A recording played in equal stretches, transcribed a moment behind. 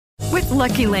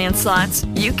Lucky Land Slots,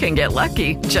 you can get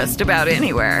lucky just about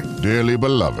anywhere. Dearly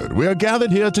beloved, we are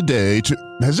gathered here today to...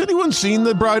 Has anyone seen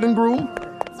the bride and groom?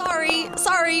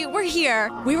 Sorry, we're here.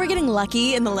 We were getting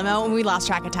lucky in the limo and we lost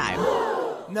track of time.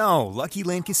 No, Lucky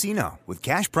Land Casino, with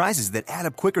cash prizes that add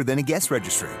up quicker than a guest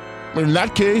registry. In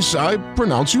that case, I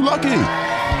pronounce you lucky.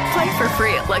 Play for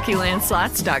free at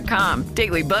LuckyLandSlots.com.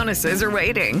 Daily bonuses are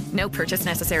waiting. No purchase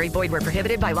necessary. Void where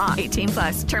prohibited by law.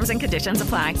 18+. Terms and conditions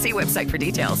apply. See website for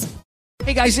details.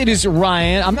 Hey guys, it is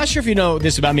Ryan. I'm not sure if you know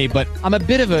this about me, but I'm a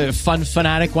bit of a fun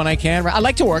fanatic when I can. I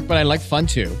like to work, but I like fun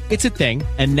too. It's a thing.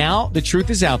 And now the truth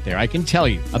is out there. I can tell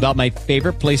you about my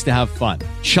favorite place to have fun.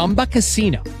 Chumba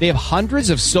Casino. They have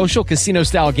hundreds of social casino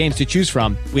style games to choose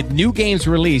from with new games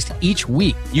released each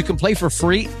week. You can play for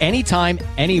free anytime,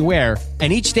 anywhere.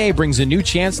 And each day brings a new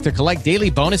chance to collect daily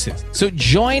bonuses. So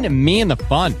join me in the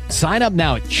fun. Sign up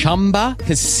now at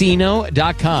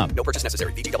ChumbaCasino.com. No purchase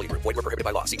necessary. VGW Group. Void where prohibited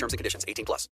by law. See terms and conditions.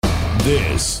 18+.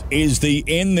 This is the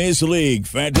In This League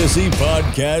Fantasy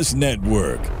Podcast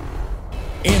Network.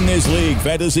 In This League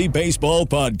Fantasy Baseball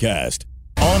Podcast.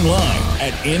 Online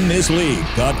at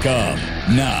inthisleague.com.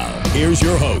 Now, here's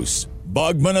your hosts,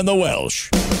 Bogman and the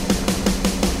Welsh.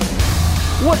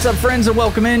 What's up, friends, and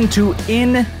welcome into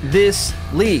In This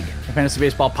League, a fantasy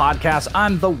baseball podcast.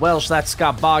 I'm the Welsh. That's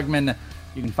Scott Bogman.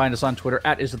 You can find us on Twitter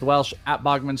at @IsItTheWelsh, at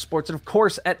Bogman Sports, and of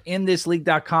course at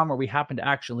inthisleague.com, where we happen to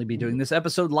actually be doing this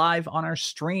episode live on our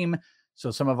stream. So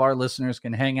some of our listeners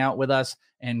can hang out with us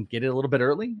and get it a little bit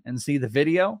early and see the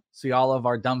video, see all of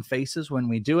our dumb faces when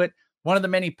we do it. One of the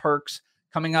many perks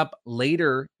coming up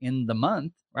later in the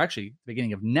month, or actually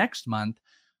beginning of next month,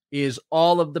 is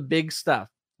all of the big stuff.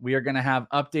 We are going to have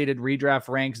updated redraft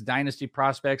ranks, dynasty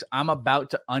prospects. I'm about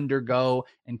to undergo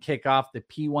and kick off the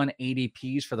P1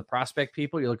 ADPs for the prospect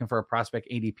people. You're looking for a prospect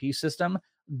ADP system.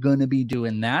 Going to be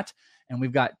doing that. And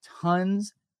we've got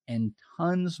tons and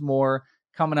tons more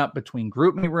coming up between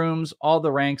group me rooms, all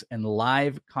the ranks, and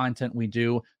live content we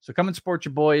do. So come and support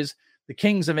your boys, the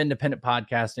kings of independent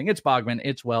podcasting. It's Bogman.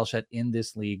 It's Welsh at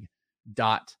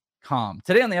inthisleague.com.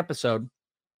 Today on the episode,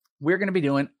 we're going to be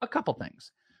doing a couple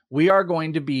things. We are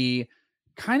going to be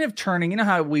kind of turning, you know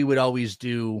how we would always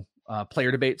do player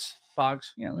debates,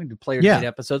 Boggs? You know, we do player debate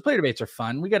episodes. Player debates are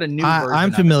fun. We got a new version.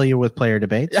 I'm familiar with player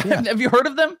debates. Yeah. Have you heard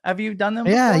of them? Have you done them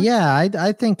before?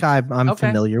 I think I'm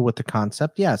familiar with the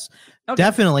concept. Yes. Okay.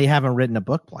 Definitely haven't written a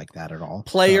book like that at all.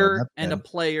 Player and a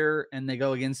player, and they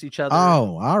go against each other.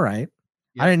 Oh, all right.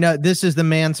 Yep. I didn't know this is the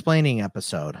mansplaining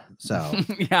episode. So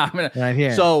yeah, right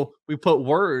here. So we put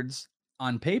words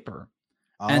on paper,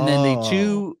 and then the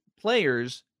two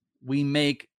players, we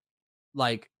make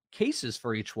like cases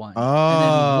for each one. And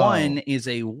then one is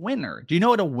a winner. Do you know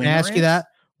what a winner is? Can I ask you that?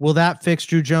 Will that fix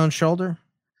Drew Jones' shoulder?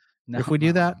 No, if we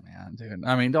do that? Man, dude.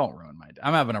 I mean, don't ruin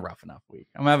I'm having a rough enough week.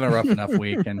 And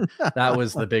that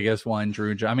was the biggest one,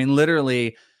 Drew Jones. I mean,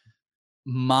 literally,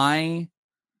 my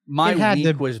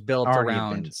week was built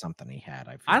around something he had.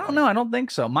 I don't know. I don't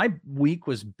think so. My week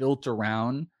was built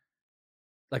around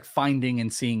like finding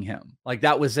and seeing him. Like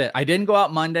that was it. I didn't go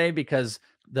out Monday because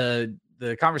the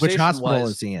conversation. Which hospital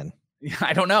is he in?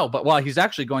 I don't know, but he's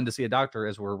actually going to see a doctor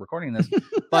as we're recording this.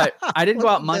 But I didn't go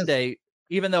out Monday,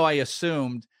 even though I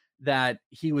assumed that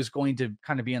he was going to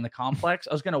kind of be in the complex.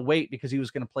 I was going to wait because he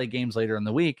was going to play games later in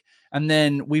the week. And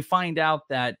then we find out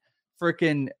that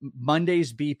freaking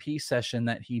Monday's BP session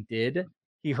that he did,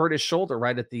 he hurt his shoulder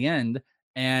right at the end.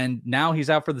 And now he's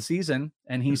out for the season,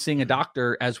 and he's seeing a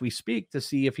doctor as we speak to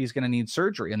see if he's going to need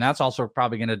surgery. And that's also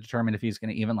probably going to determine if he's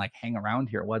going to even like hang around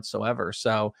here whatsoever.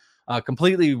 So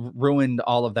completely ruined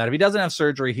all of that. If he doesn't have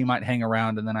surgery, he might hang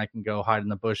around, and then I can go hide in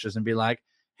the bushes and be like,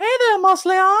 hey there,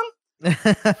 Mosleon.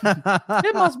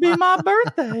 It must be my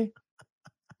birthday.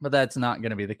 But that's not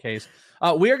going to be the case.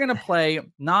 We are going to play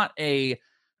not a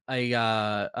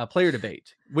player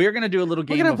debate. We're going to do a little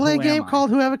game. We're going to play a game called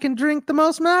Whoever Can Drink the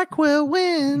Most NyQuil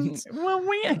Wins. Well,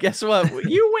 guess what?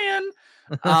 You win.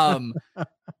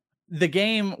 The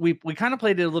game, we kind of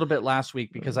played it a little bit last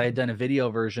week because I had done a video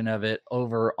version of it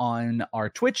over on our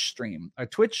Twitch stream, our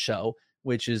Twitch show,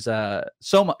 which is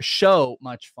so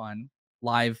much fun.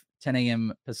 Live 10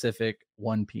 a.m. Pacific,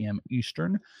 1 p.m.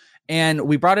 Eastern. And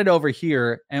we brought it over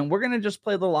here, and we're going to just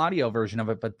play a little audio version of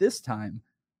it. But this time,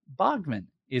 Bogman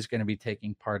is going to be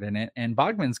taking part in it. And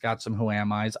Bogman's got some Who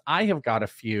Am I's. I have got a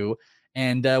few.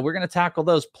 And we're going to tackle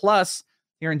those. Plus,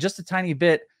 here in just a tiny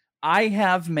bit, I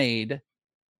have made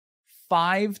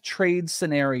 5 trade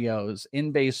scenarios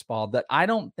in baseball that I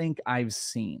don't think I've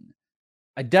seen.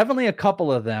 I definitely a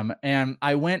couple of them, and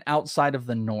I went outside of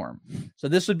the norm. So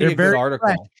this would be a good article.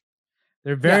 Fresh.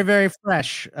 They're very, very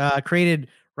fresh. Created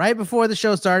right before the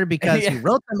show started because he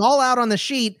wrote them all out on the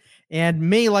sheet and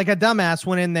me, like a dumbass,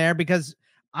 went in there because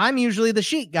I'm usually the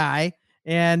sheet guy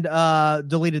and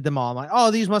deleted them all. I'm like,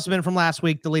 oh, these must have been from last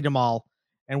week. Delete them all.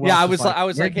 And yeah, I was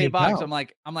like, hey, Boggs, go? I'm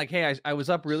like, hey, I was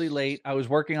up really late. I was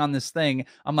working on this thing.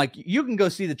 I'm like, you can go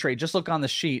see the trade. Just look on the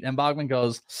sheet. And Bogman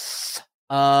goes,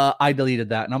 I deleted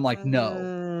that. And I'm like, no.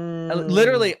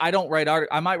 Literally, I don't write art.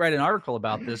 I might write an article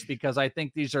about this because I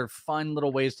think these are fun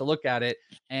little ways to look at it.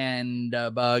 And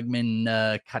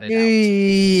Bogman cut it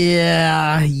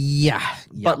out. Yeah.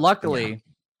 But luckily,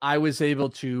 I was able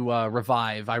to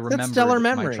revive. I remember stellar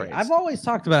memory. I've always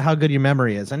talked about how good your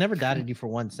memory is. I never doubted you for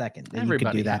 1 second that Everybody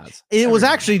you could do that. has. It was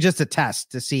actually just a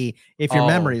test to see if your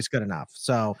memory is good enough.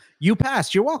 So you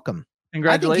passed. You're welcome.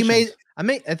 Congratulations.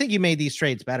 I think you made these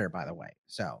trades better, by the way.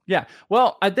 So yeah.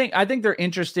 Well, I think they're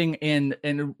interesting. And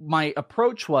my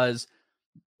approach was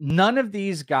none of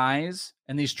these guys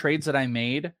and these trades that I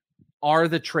made are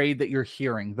the trade that you're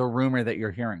hearing, the rumor that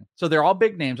you're hearing. So they're all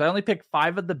big names. I only picked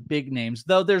 5 of the big names,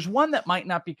 though there's one that might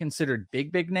not be considered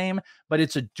big name, but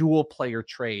it's a dual player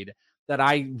trade that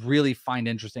I really find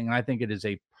interesting. And I think it is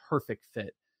a perfect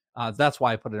fit. That's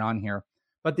why I put it on here.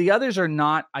 But the others are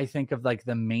not, I think, of like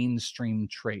the mainstream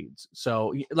trades.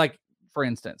 So like, for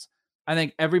instance, I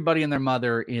think everybody and their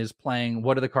mother is playing,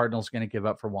 what are the Cardinals going to give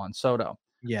up for Juan Soto?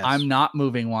 Yes. I'm not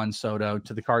moving Juan Soto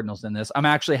to the Cardinals in this. I'm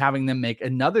actually having them make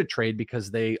another trade because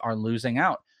they are losing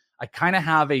out. I kind of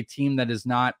have a team that is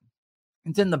not,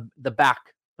 it's in the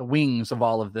back, the wings of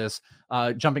all of this,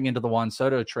 jumping into the Juan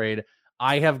Soto trade.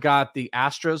 I have got the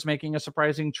Astros making a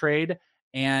surprising trade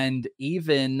and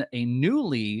even a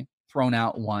newly thrown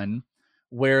out one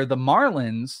where the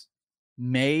Marlins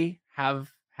may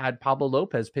have had Pablo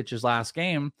Lopez pitch his last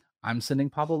game. I'm sending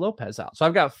Pablo Lopez out. So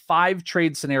I've got 5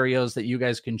 trade scenarios that you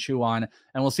guys can chew on,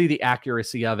 and we'll see the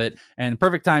accuracy of it. And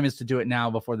perfect time is to do it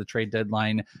now before the trade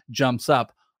deadline jumps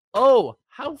up. Oh,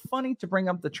 how funny to bring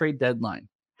up the trade deadline.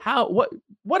 What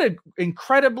an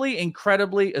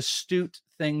incredibly astute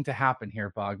thing to happen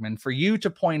here, Bogman, for you to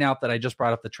point out that I just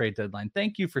brought up the trade deadline.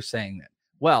 Thank you for saying that.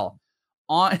 Well,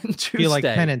 on Tuesday. I feel like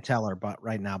Penn and Teller, but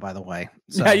right now, by the way.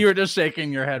 So. Yeah, you were just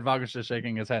shaking your head. Bogman's just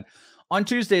shaking his head. On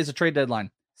Tuesday is a trade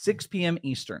deadline. 6 p.m.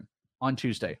 Eastern on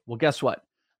Tuesday. Well, guess what?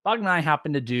 Bog and I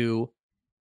happen to do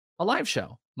a live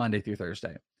show Monday through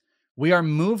Thursday. We are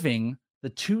moving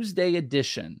the Tuesday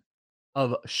edition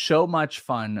of Show Much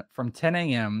Fun from 10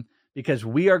 a.m. because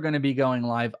we are going to be going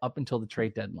live up until the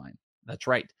trade deadline. That's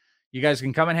right. You guys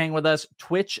can come and hang with us.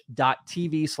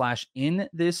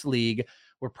 Twitch.tv/inthisleague.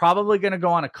 We're probably going to go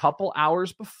on a couple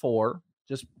hours before,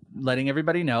 just letting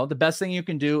everybody know. The best thing you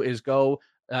can do is go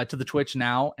to the Twitch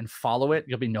now and follow it.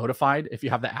 You'll be notified if you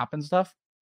have the app and stuff.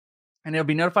 And it'll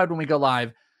be notified when we go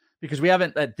live because we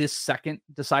haven't at this second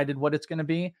decided what it's going to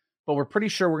be, but we're pretty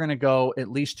sure we're going to go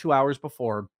at least 2 hours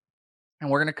before. And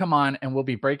we're going to come on and we'll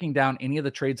be breaking down any of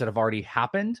the trades that have already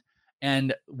happened.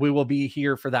 And we will be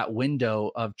here for that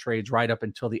window of trades right up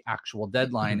until the actual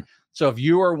deadline. So if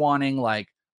you are wanting like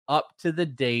up to the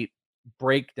date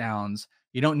breakdowns,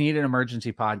 you don't need an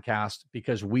emergency podcast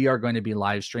because we are going to be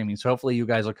live streaming. So hopefully you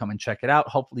guys will come and check it out.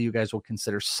 Hopefully you guys will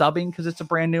consider subbing because it's a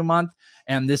brand new month.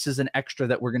 And this is an extra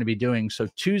that we're going to be doing. So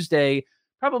Tuesday,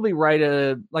 probably right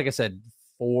like I said,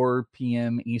 4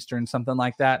 p.m. Eastern, something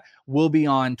like that. We'll be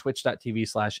on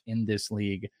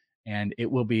twitch.tv/inthisleague. And it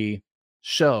will be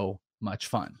so much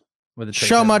fun. With a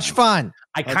so much fun.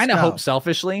 I kind of hope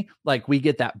selfishly, like we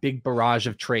get that big barrage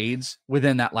of trades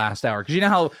within that last hour. Because you know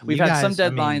how we've had some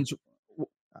deadlines.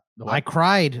 I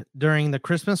cried during the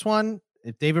Christmas one.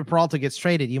 If David Peralta gets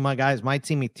traded, you might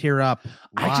see me tear up.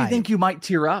 I actually think you might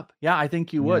tear up. Yeah, I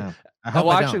think you would. Yeah, I hope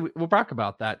we'll talk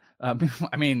about that.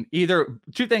 I mean, either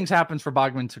 2 things happens for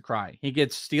Bogman to cry. He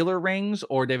gets Steeler rings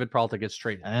or David Peralta gets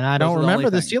traded. And I don't remember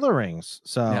the Steeler rings.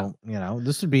 So,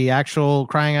 this would be actual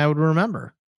crying I would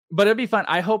remember. But it'd be fun.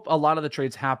 I hope a lot of the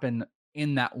trades happen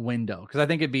in that window because I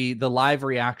think it'd be the live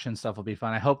reaction stuff will be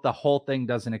fun. I hope the whole thing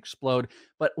doesn't explode.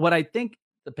 But what I think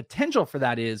the potential for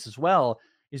that is as well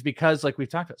is because like we've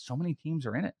talked about, so many teams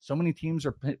are in it. So many teams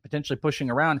are potentially pushing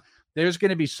around. There's going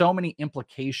to be so many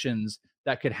implications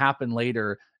that could happen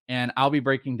later. And I'll be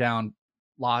breaking down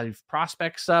live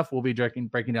prospect stuff. We'll be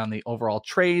breaking down the overall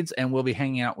trades and we'll be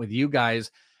hanging out with you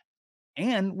guys.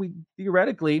 And we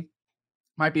theoretically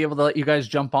might be able to let you guys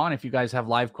jump on if you guys have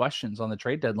live questions on the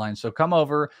trade deadline. So come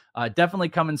over, definitely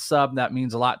come and sub. That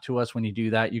means a lot to us when you do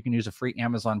that. You can use a free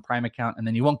Amazon Prime account and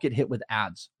then you won't get hit with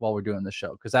ads while we're doing the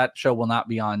show because that show will not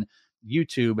be on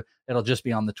YouTube. It'll just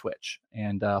be on the Twitch.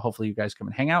 And hopefully you guys come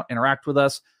and hang out, interact with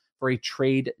us for a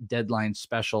trade deadline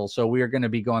special. So we are going to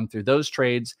be going through those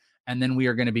trades and then we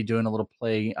are going to be doing a little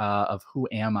play of Who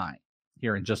Am I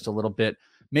here in just a little bit.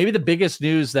 Maybe the biggest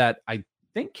news that I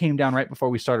think came down right before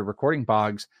we started recording,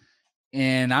 Boggs,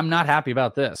 and I'm not happy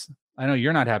about this. I know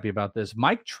you're not happy about this.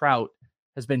 Mike Trout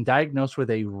has been diagnosed with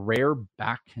a rare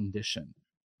back condition.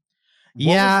 What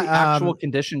was the actual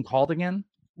condition called again?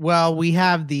 Well, we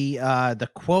have the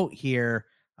quote here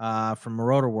from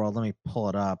Roto World. Let me pull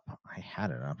it up. I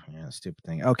had it up. Yeah, stupid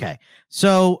thing. Okay,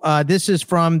 so this is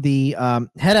from the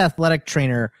head athletic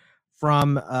trainer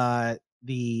from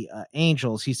the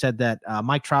Angels. He said that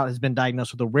Mike Trout has been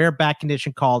diagnosed with a rare back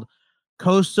condition called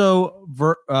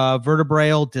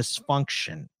costovertebral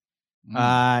dysfunction.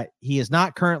 He is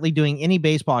not currently doing any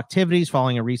baseball activities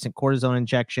following a recent cortisone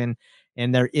injection,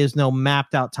 and there is no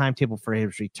mapped out timetable for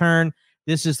his return.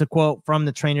 This is the quote from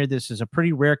the trainer. This is a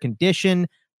pretty rare condition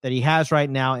that he has right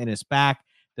now in his back.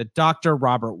 The doctor,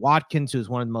 Robert Watkins, who is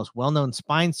one of the most well-known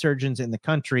spine surgeons in the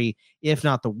country, if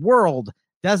not the world,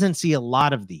 doesn't see a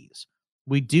lot of these.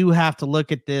 We do have to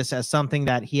look at this as something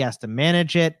that he has to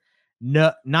manage it,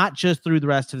 not just through the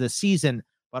rest of the season,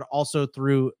 but also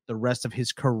through the rest of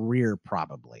his career,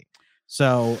 probably.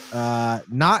 So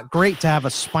not great to have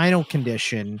a spinal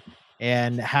condition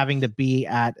and having to be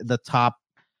at the top,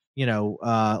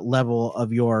 level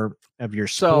of your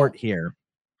sport here.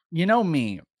 You know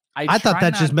me. I thought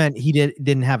that just meant he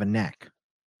didn't have a neck,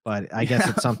 but I guess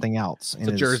it's something else. It's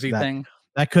a Jersey thing.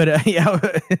 That could,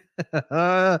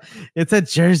 it's a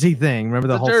Jersey thing. Remember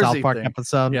the whole South Park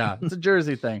episode? Yeah, it's a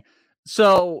Jersey thing.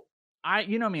 So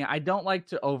you know me, I don't like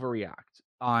to overreact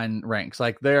on ranks.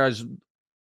 Like there's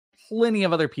plenty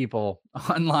of other people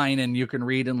online and you can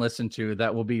read and listen to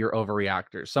that will be your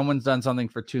overreactors. Someone's done something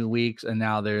for 2 weeks and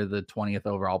now they're the 20th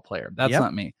overall player. That's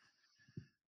not me.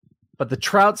 But the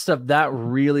Trout stuff, that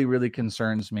really, really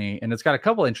concerns me. And it's got a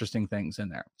couple interesting things in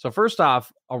there. So first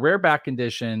off, a rare back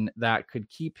condition that could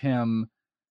keep him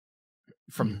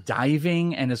from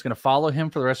diving and is going to follow him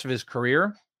for the rest of his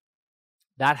career.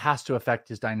 That has to affect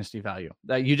his dynasty value.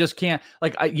 That you just can't,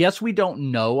 yes, we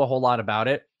don't know a whole lot about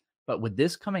it, but with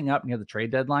this coming up near the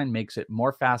trade deadline makes it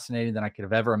more fascinating than I could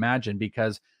have ever imagined,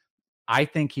 because I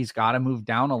think he's got to move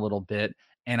down a little bit.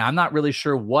 And I'm not really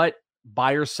sure what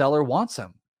buyer seller wants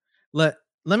him. Let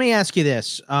me ask you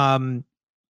this. I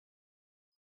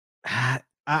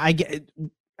get,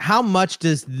 how much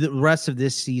does the rest of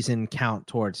this season count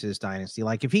towards his dynasty?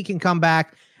 Like if he can come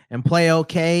back and play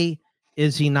okay,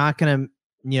 is he not going to,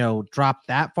 drop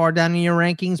that far down in your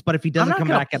rankings? But if he doesn't come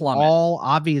back at all,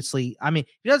 obviously, I mean, if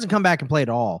he doesn't come back and play at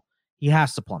all, he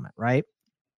has to plummet, right?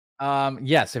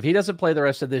 Yes. If he doesn't play the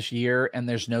rest of this year and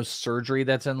there's no surgery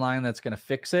that's in line that's going to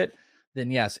fix it, then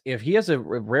yes. If he has a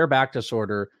rare back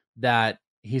disorder that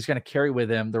he's going to carry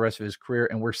with him the rest of his career,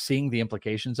 and we're seeing the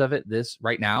implications of it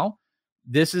right now,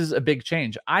 this is a big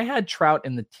change. I had Trout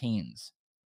in the teens.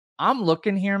 I'm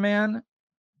looking here, man.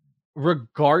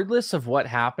 Regardless of what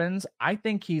happens, I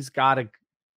think he's got to,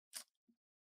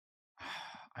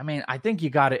 I think you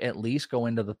got to at least go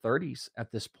into the 30s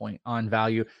at this point on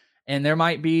value. And there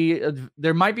might be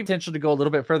potential to go a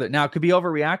little bit further. Now it could be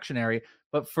overreactionary,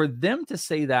 but for them to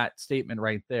say that statement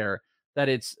right there, that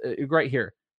it's right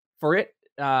here, for it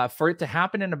to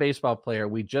happen in a baseball player,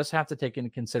 we just have to take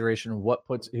into consideration what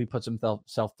he puts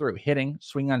himself through: hitting,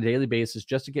 swinging on a daily basis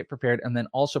just to get prepared, and then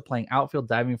also playing outfield,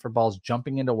 diving for balls,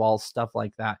 jumping into walls, stuff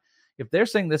like that. If they're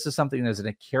saying this is something that's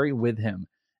going to carry with him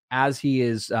as he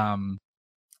is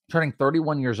turning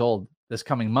 31 years old this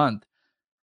coming month,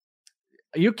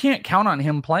 you can't count on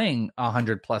him playing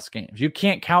 100+ games. You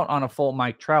can't count on a full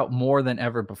Mike Trout more than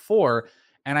ever before.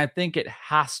 And I think it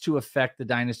has to affect the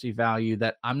dynasty value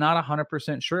that I'm not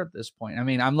 100% sure at this point. I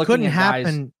mean, I'm looking at guys.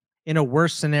 Couldn't happen in a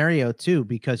worse scenario too,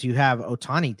 because you have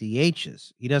Ohtani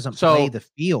DHs. He doesn't play the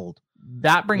field.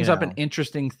 That brings up an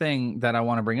interesting thing that I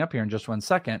want to bring up here in just 1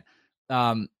 second.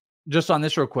 Just on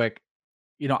this real quick,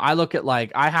 I look at,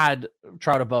 I had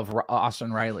Trout above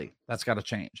Austin Riley. That's got to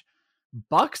change.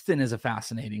 Buxton is a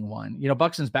fascinating one.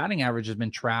 Buxton's batting average has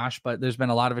been trash, but there's been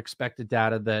a lot of expected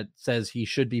data that says he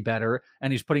should be better,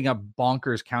 and he's putting up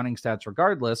bonkers counting stats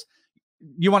regardless.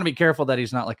 You want to be careful that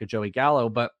he's not like a Joey Gallo,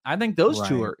 but I think those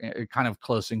two are kind of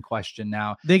close in question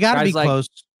now. They got to be close.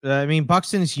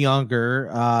 Buxton's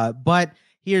younger, but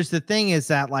here's the thing is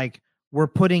that, we're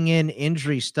putting in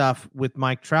injury stuff with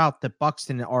Mike Trout that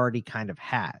Buxton already kind of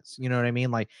has. You know what I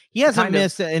mean? He hasn't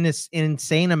missed an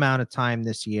insane amount of time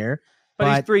this year.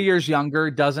 But he's 3 years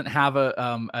younger, doesn't have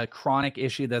a chronic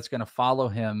issue that's going to follow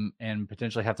him and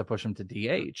potentially have to push him to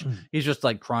DH. He's just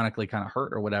chronically kind of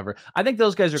hurt or whatever. I think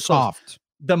those guys are soft. Close.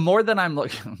 The more that I'm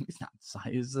looking, he's not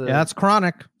size. Yeah, that's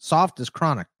chronic. Soft is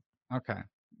chronic. Okay.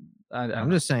 I'm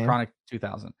just saying. Chronic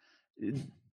 2000.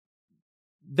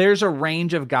 There's a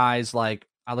range of guys I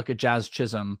look at Jazz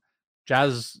Chisholm.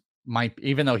 Jazz might,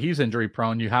 even though he's injury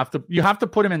prone, you have to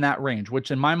put him in that range,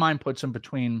 which in my mind puts him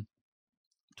between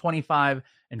 25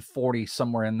 and 40,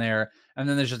 somewhere in there. And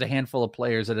then there's just a handful of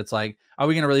players that it's like, are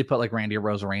we going to really put like Randy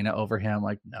Arozarena over him?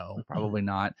 Like, no, probably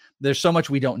not. There's so much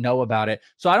we don't know about it.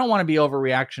 So I don't want to be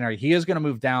overreactionary. He is going to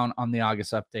move down on the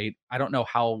August update. I don't know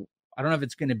if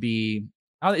it's going to be,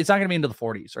 it's not going to be into the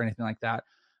 40s or anything like that.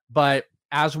 But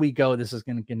as we go, this is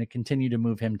going to continue to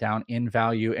move him down in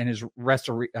value, and his rest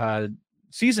of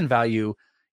season value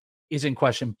is in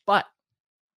question. But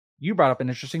you brought up an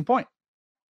interesting point.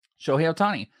 Shohei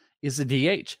Ohtani is the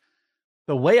DH.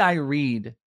 The way I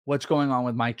read what's going on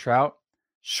with Mike Trout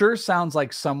sure sounds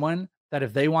like someone that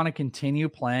if they want to continue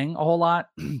playing a whole lot,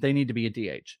 they need to be a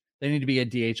DH. They need to be a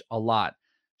DH a lot.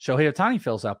 Shohei Ohtani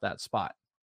fills up that spot.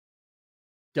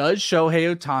 Does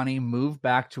Shohei Ohtani move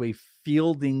back to a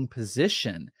fielding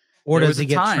position? Or does he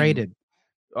get traded?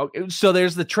 Okay, so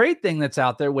there's the trade thing that's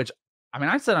out there, which, I mean,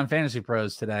 I said on Fantasy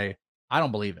Pros today, I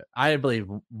don't believe it. I don't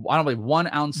believe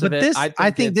 1 ounce of it.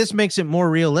 I think this makes it more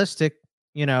realistic,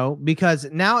 because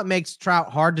now it makes Trout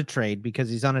hard to trade because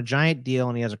he's on a giant deal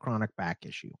and he has a chronic back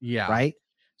issue. Yeah. Right.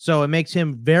 So it makes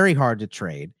him very hard to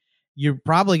trade. You're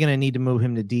probably going to need to move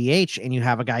him to DH, and you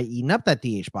have a guy eating up that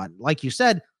DH spot. Like you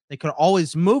said, they could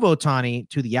always move Ohtani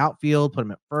to the outfield, put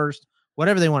him at first,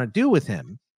 whatever they want to do with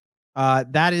him.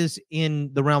 That is in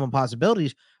the realm of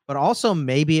possibilities. But also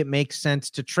maybe it makes sense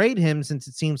to trade him since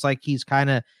it seems like he's kind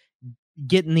of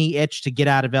getting the itch to get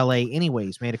out of LA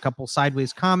anyways. Made a couple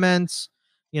sideways comments.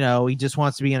 He just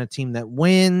wants to be on a team that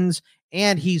wins,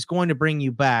 and he's going to bring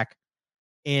you back.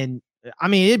 And I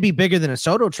mean, it'd be bigger than a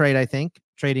Soto trade, I think,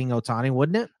 trading Ohtani,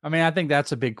 wouldn't it? I mean, I think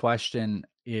that's a big question,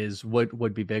 is what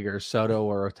would be bigger, Soto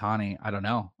or Ohtani? I don't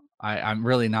know. I'm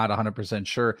really not 100%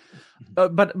 sure.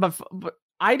 But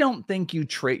I don't think you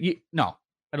trade. No,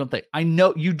 I don't think. I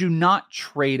know you do not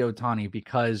trade Ohtani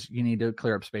because you need to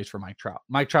clear up space for Mike Trout.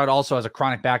 Mike Trout also has a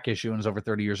chronic back issue and is over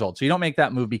 30 years old. So you don't make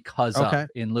that move because of,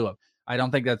 in lieu of. I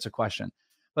don't think that's a question.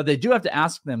 But they do have to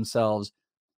ask themselves,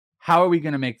 how are we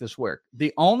going to make this work?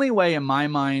 The only way in my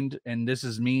mind, and this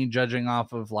is me judging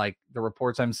off of like the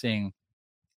reports I'm seeing,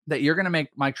 that you're going to make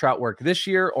Mike Trout work this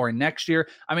year or next year.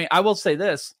 I mean, I will say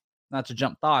this, not to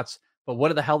jump thoughts, but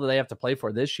what the hell do they have to play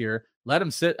for this year? Let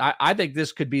him sit. I think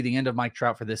this could be the end of Mike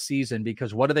Trout for this season,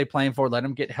 because what are they playing for? Let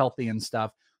him get healthy and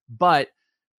stuff. But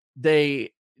they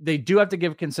do have to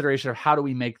give consideration of how do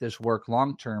we make this work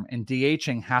long-term, and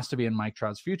DHing has to be in Mike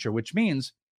Trout's future, which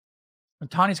means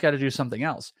Ohtani's got to do something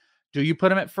else. Do you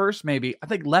put him at first? Maybe. I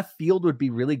think left field would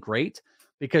be really great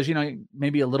because,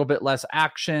 maybe a little bit less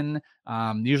action.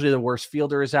 Usually the worst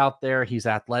fielder is out there. He's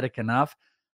athletic enough.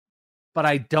 But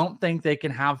I don't think they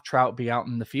can have Trout be out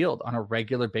in the field on a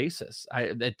regular basis.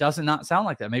 It does not sound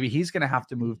like that. Maybe he's going to have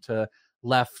to move to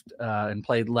left and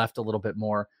play left a little bit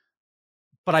more.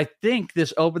 But I think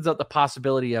this opens up the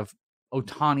possibility of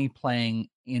Ohtani playing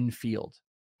infield.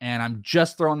 And I'm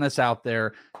just throwing this out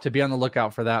there to be on the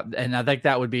lookout for that. And I think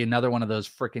that would be another one of those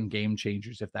freaking game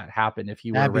changers if that happened, if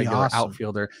he were a regular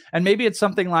outfielder. And maybe it's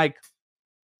something like,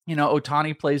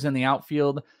 Ohtani plays in the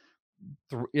outfield.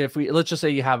 Let's just say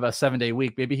you have a 7-day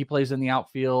week, maybe he plays in the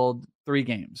outfield 3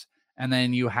 games, and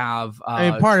then you have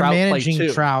part Trout of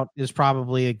managing Trout is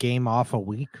probably a game off a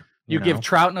week. You give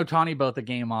Trout and Ohtani both a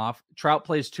game off. Trout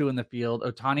plays 2 in the field.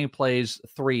 Ohtani plays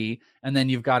 3, and then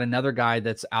you've got another guy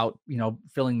that's out,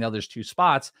 filling the others 2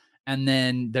 spots, and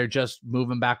then they're just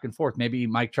moving back and forth. Maybe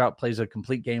Mike Trout plays a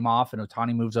complete game off, and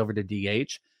Ohtani moves over to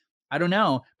DH. I don't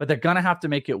know, but they're gonna have to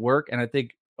make it work, and I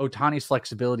think Ohtani's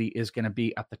flexibility is going to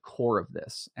be at the core of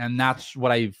this. And that's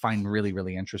what I find really,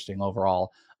 really interesting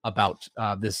overall about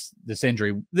this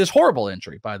injury, this horrible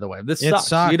injury, by the way. This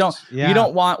sucks. You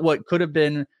don't want what could have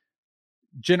been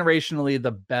generationally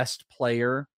the best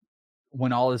player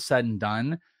when all is said and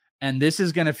done. And this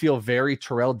is going to feel very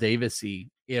Terrell Davis-y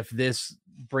if this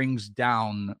brings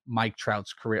down Mike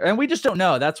Trout's career. And we just don't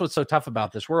know. That's what's so tough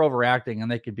about this. We're overreacting, and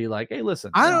they could be like, hey,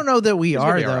 listen. I don't know that we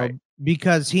are, though, right,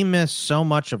 because he missed so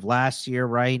much of last year,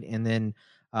 right? And then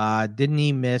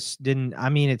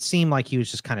it seemed like he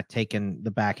was just kind of taking the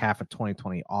back half of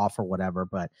 2020 off or whatever,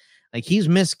 but like he's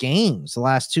missed games the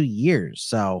last 2 years.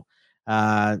 So,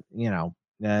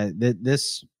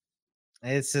 this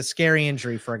it's a scary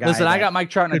injury for a guy. Listen, I got Mike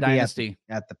Trout in a dynasty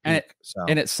at the peak,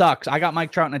 and it sucks. I got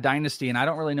Mike Trout in a dynasty, and I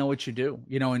don't really know what you do.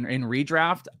 In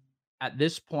redraft at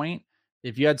this point,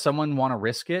 if you had someone want to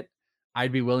risk it,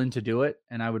 I'd be willing to do it,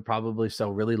 and I would probably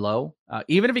sell really low.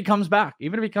 Even if he comes back,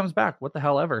 what the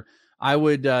hell ever. I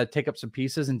would take up some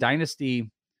pieces in dynasty.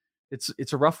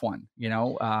 it's a rough one, you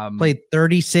know. Played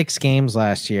 36 games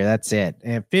last year. That's it.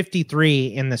 And 53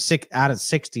 in the out of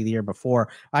 60 the year before.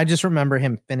 I just remember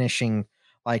him finishing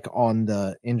like on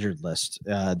the injured list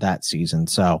that season.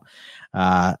 So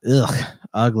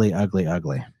ugly.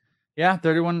 Yeah,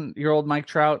 31-year-old Mike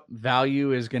Trout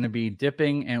value is going to be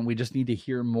dipping, and we just need to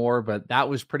hear more. But that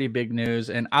was pretty big news,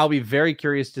 and I'll be very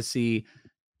curious to see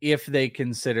if they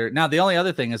consider. Now, the only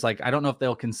other thing is, like, I don't know if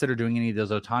they'll consider doing any of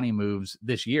those Ohtani moves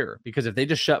this year, because if they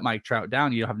just shut Mike Trout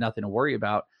down, you have nothing to worry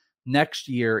about. Next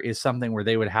year is something where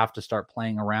they would have to start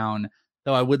playing around,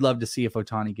 though I would love to see if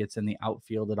Ohtani gets in the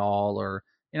outfield at all, or,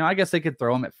 you know, I guess they could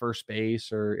throw him at first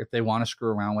base, or if they want to screw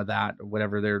around with that, or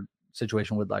whatever their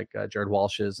situation with like Jared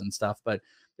Walsh's and stuff, but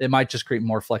it might just create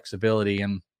more flexibility.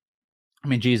 And I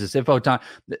mean, Jesus, if Ohtani,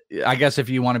 I guess if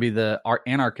you want to be the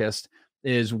anarchist,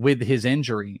 is with his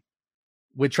injury,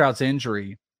 with Trout's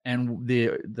injury and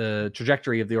the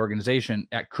trajectory of the organization,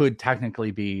 that could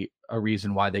technically be a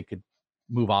reason why they could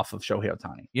move off of Shohei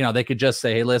Ohtani. You know, they could just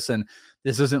say, hey, listen,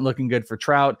 this isn't looking good for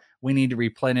Trout. We need to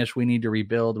replenish. We need to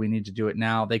rebuild. We need to do it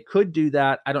now. They could do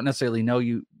that. I don't necessarily know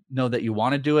that you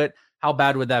want to do it. How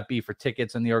bad would that be for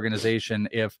tickets in the organization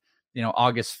if, you know,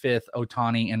 August 5th,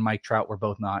 Ohtani and Mike Trout were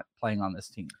both not playing on this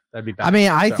team? That'd be bad. I mean,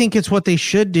 I think it's what they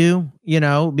should do, you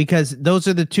know, because those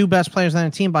are the two best players on the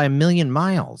team by a million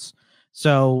miles.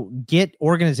 So get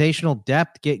organizational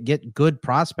depth, get good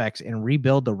prospects and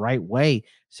rebuild the right way,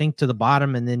 sink to the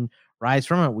bottom and then rise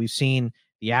from it. We've seen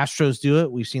the Astros do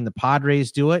it. We've seen the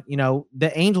Padres do it. You know,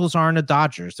 the Angels aren't a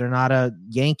Dodgers. They're not a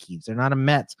Yankees. They're not a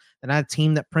Mets. They're not a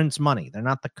team that prints money. They're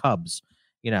not the Cubs,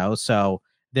 you know, so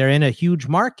they're in a huge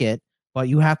market, but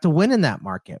you have to win in that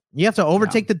market. You have to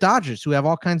overtake the Dodgers, who have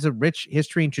all kinds of rich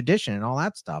history and tradition and all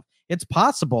that stuff. It's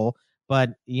possible, but,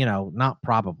 you know, not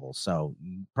probable. So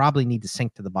you probably need to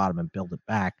sink to the bottom and build it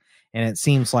back. And it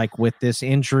seems like with this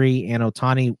injury and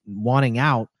Ohtani wanting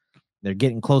out, they're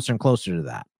getting closer and closer to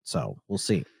that. So we'll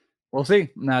see. We'll see.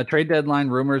 Now, trade deadline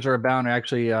rumors are abound.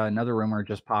 Actually, another rumor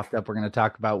just popped up we're going to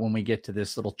talk about when we get to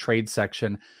this little trade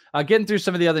section. Getting through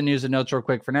some of the other news and notes real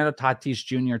quick. Fernando Tatis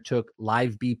Jr. took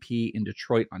live BP in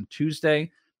Detroit on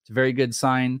Tuesday. It's a very good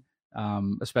sign.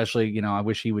 Especially, you know, I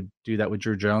wish he would do that with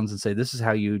Drew Jones and say, this is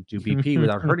how you do BP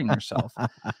without hurting yourself.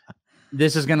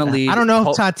 This is going to lead. I don't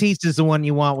know if Tatis is the one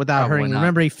you want without hurting.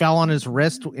 Remember, he fell on his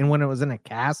wrist and when it was in a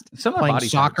cast playing body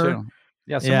soccer.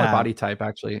 Yeah, similar body type,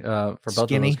 actually, for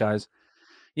both of those guys.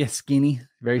 Yeah, skinny,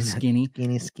 very skinny.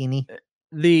 Skinny.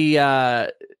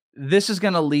 This is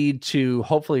going to lead to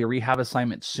hopefully a rehab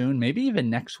assignment soon, maybe even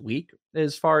next week,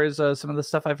 as far as some of the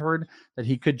stuff I've heard, that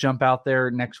he could jump out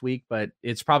there next week, but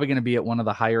it's probably going to be at one of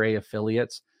the higher A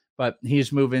affiliates. But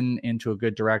he's moving into a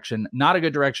good direction. Not a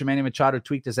good direction. Manny Machado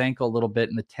tweaked his ankle a little bit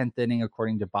in the 10th inning,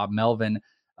 according to Bob Melvin.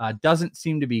 Doesn't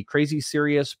seem to be crazy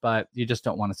serious, but you just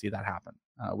don't want to see that happen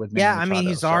with Manny Machado. I mean,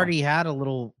 he's already had a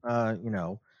little, you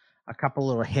know, a couple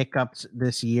little hiccups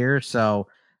this year. So,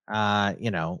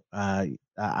 you know, I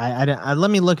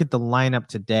let me look at the lineup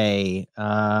today.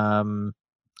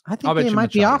 I think they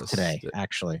might be off today,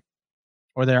 actually,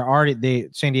 or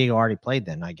San Diego already played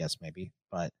then, I guess maybe,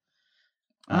 but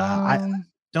I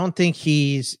don't think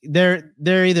they're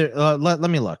either. Let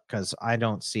me look, because I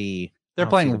don't see. They're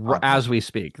playing as we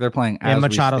speak. They're playing as and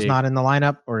Machado's not in the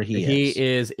lineup, or he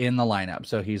is in the lineup,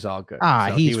 so he's all good.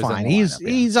 So he's fine.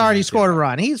 He's already scored a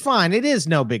run. He's fine. It is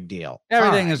no big deal.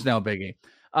 Everything is no biggie.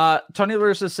 Tony La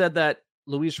Russa said that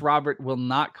Luis Robert will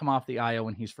not come off the IL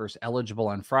when he's first eligible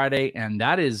on Friday, and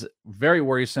that is very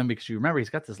worrisome because you remember he's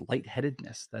got this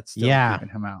lightheadedness that's still keeping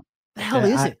him out. The hell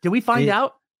is it? Did we find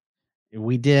out?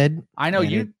 We did. I know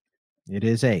you. It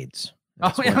is AIDS.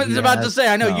 That's I was about to say,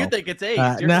 I know you think it's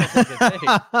AIDS.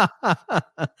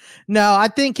 No, I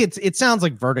think it sounds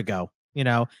like vertigo. You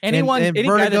know, any guy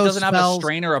that doesn't have a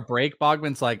strain or a break,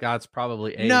 Bogman's like, it's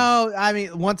probably AIDS. No, I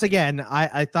mean, once again,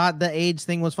 I thought the AIDS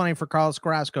thing was funny for Carlos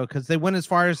Carrasco because they went as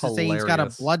far as to say he's got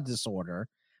a blood disorder.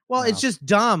 Well, it's just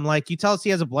dumb. Like, you tell us he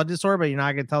has a blood disorder, but you're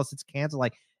not going to tell us it's cancer.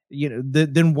 Like, you know,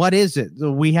 then what is it?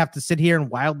 We have to sit here and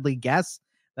wildly guess.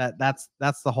 That's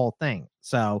the whole thing.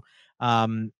 So,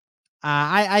 I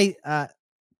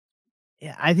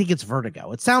think it's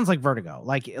vertigo. It sounds like vertigo,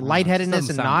 like lightheadedness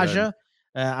and nausea.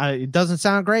 It doesn't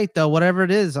sound great though. Whatever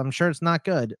it is, I'm sure it's not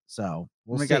good. So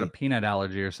we got a peanut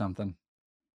allergy or something.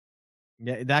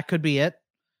 Yeah, that could be it.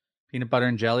 Peanut butter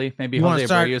and jelly. Maybe Jose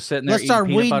Abreu sitting there. Let's start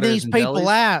weeding these people jellies.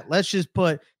 out. Let's just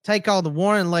take all the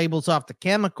warning labels off the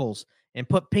chemicals and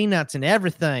put peanuts in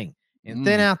everything and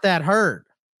thin out that herd.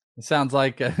 It sounds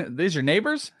like these are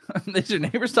neighbors. These are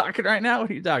neighbors talking right now.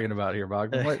 What are you talking about here,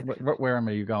 Bogman? Where am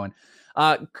you going?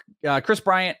 Chris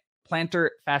Bryant, plantar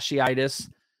fasciitis.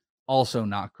 also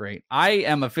not great. I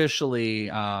am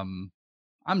officially, I'm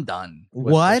done.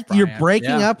 with What? Chris You're Bryant. breaking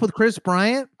Yeah, up with Chris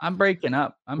Bryant I'm breaking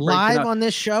up. I'm live breaking up. on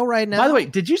this show right now? By the way,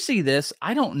 did you see this?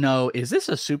 I don't know. Is this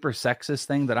a super sexist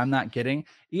thing that I'm not getting?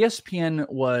 ESPN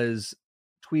was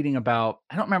tweeting about,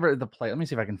 I don't remember the play. Let me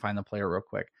see if I can find the player real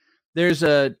quick. There's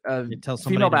a tell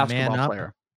somebody female to man basketball up?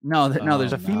 player. No,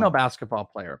 there's a female no. basketball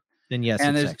player. Then yes,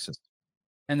 And it's sexist.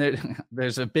 And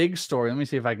there's a big story. Let me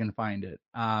see if I can find it.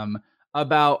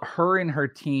 About her and her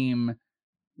team,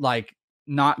 like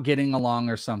not getting along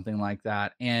or something like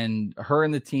that. And her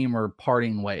and the team are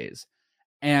parting ways.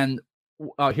 And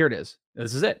here it is.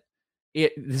 This is it.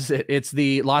 It's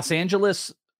the Los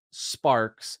Angeles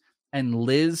Sparks and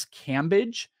Liz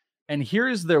Cambage. And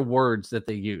here's their words that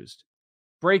they used.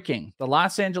 Breaking. The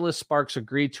Los Angeles Sparks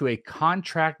agreed to a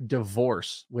contract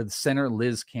divorce with center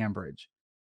Liz Cambage.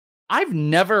 I've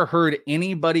never heard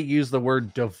anybody use the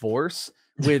word divorce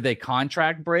with a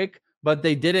contract break, but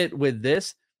they did it with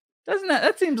this. Doesn't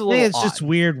that seems a little It's odd. just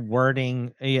weird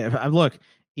wording. Yeah, look,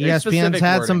 Very ESPN's specific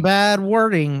had some wording. bad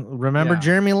wording. Remember Yeah.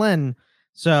 Jeremy Lin.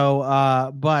 So,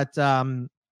 I don't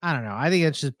know. I think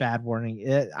it's just bad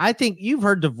wording. I think you've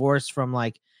heard divorce from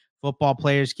like football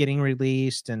players getting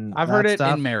released, and I've heard that it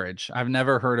stuff. in marriage. I've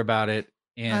never heard about it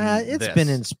in It's this. been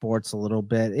in sports a little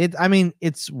bit.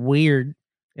 It's weird.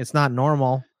 It's not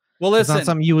normal. Well, It's listen, not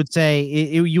something you would say.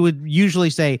 You would usually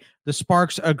say the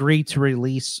Sparks agreed to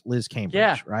release Liz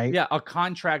Cambage, right? Yeah, a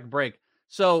contract break.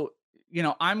 So,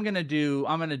 I'm gonna do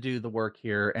the work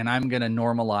here, and I'm gonna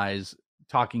normalize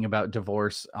talking about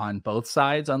divorce on both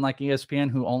sides, unlike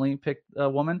ESPN, who only picked a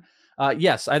woman.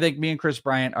 Yes, I think me and Chris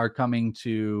Bryant are coming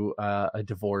to a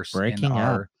divorce Breaking in up.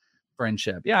 our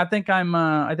friendship. Yeah, I think I'm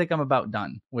about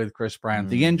done with Chris Bryant.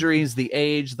 The injuries, the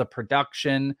age, the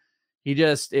production.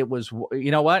 It was, you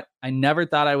know what? I never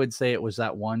thought I would say it was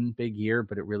that one big year,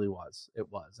 but it really was.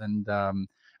 It was. And I'm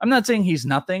not saying he's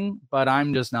nothing, but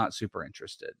I'm just not super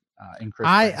interested in Chris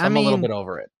Bryant. So I'm a little bit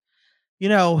over it.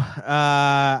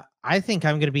 I think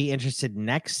I'm going to be interested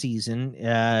next season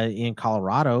in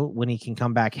Colorado when he can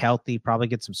come back healthy, probably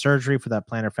get some surgery for that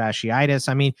plantar fasciitis.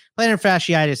 I mean, plantar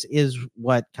fasciitis is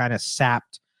what kind of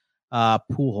sapped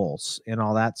Pujols and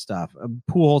all that stuff.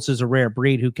 Pujols is a rare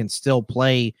breed who can still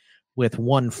play with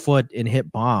 1 foot and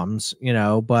hit bombs,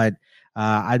 but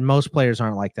most players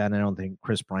aren't like that. And I don't think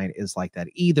Chris Bryant is like that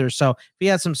either. So if he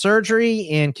has some surgery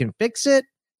and can fix it,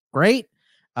 great.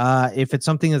 If it's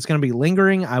something that's going to be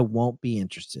lingering, I won't be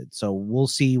interested. So we'll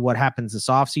see what happens this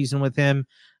offseason with him.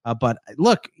 But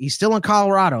look, he's still in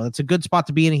Colorado. That's a good spot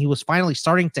to be in. He was finally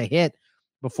starting to hit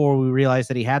before we realized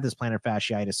that he had this plantar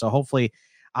fasciitis. So hopefully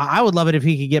I would love it if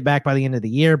he could get back by the end of the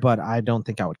year, but I don't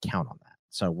think I would count on that.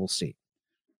 So we'll see.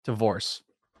 Divorce.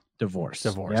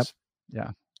 Yep.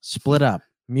 Yeah. Split up.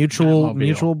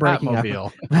 Mutual breaking Batmobile.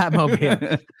 up.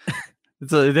 Batmobile.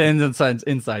 It's an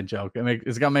inside joke.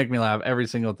 It's gonna make me laugh every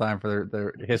single time for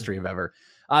their history of ever.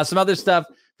 Some other stuff.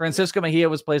 Francisco Mejia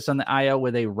was placed on the IL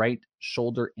with a right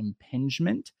shoulder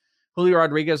impingement. Julio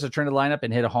Rodriguez returned to the lineup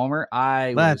and hit a homer.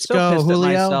 I Let's was so go, pissed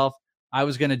Julio. at myself. I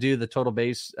was gonna do the total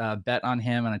base bet on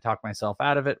him, and I talked myself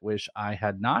out of it. Wish I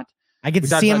had not. I get We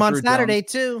to talked see him about on Drew Saturday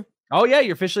Jones. too. Oh yeah,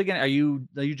 you're officially gonna. Are you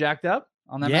jacked up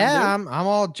on that? Yeah, Mountain Dew? I'm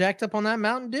all jacked up on that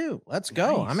Mountain Dew. Let's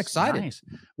go. I'm Nice, excited. nice.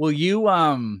 Will you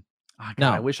God,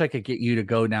 No. I wish I could get you to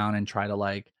go down and try to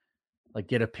like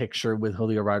get a picture with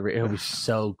Julio Rodriguez. It would be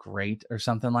so great or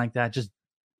something like that. Just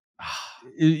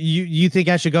You think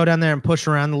I should go down there and push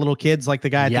around the little kids like the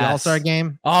guy at the Yes. All-Star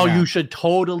game? oh, Yeah. you should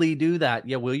totally do that.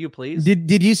 Yeah, will you please?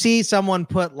 Did you see someone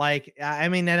put like, I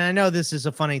mean, and I know this is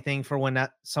a funny thing for when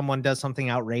someone does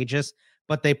something outrageous,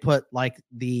 but they put like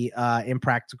the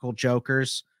Impractical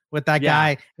Jokers with that Yeah.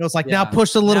 guy. It was like, now Yeah.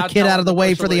 push the little Now kid tell out him of the to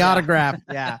way push for the- the yeah. autograph.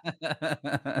 Yeah.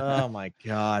 Oh my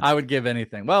God. I would give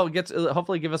anything. Well,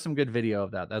 hopefully give us some good video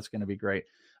of that. That's going to be great.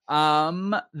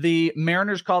 The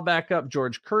Mariners called back up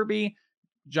George Kirby.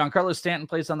 Giancarlo Stanton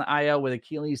placed on the IL with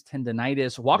Achilles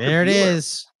tendonitis. Walker There it Buehler-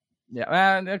 is.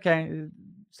 Yeah. Okay.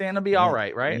 Stanton will be all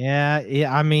right, right? Yeah.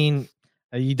 I mean,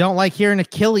 you don't like hearing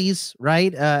Achilles,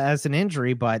 right? As an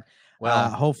injury, but Well,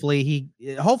 hopefully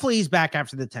he's back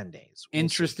after the 10 days. We'll see.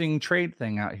 interesting trade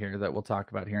thing out here that we'll talk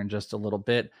about here in just a little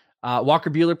bit. Walker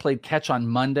Buehler played catch on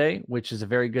Monday, which is a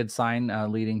very good sign,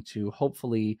 leading to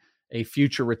hopefully a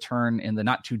future return in the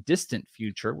not too distant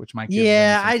future, which might give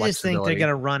them some I just think they're flexibility. going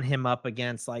to run him up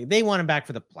against, like, they want him back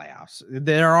for the playoffs.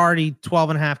 They're already 12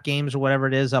 and a half games or whatever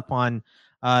it is up on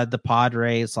the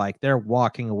Padres. Like, they're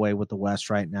walking away with the West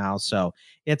right now. So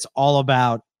it's all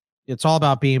about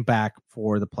being back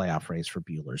for the playoff race for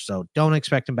Buehler. So don't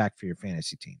expect him back for your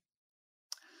fantasy team.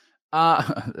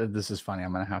 This is funny.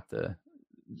 I'm going to have to,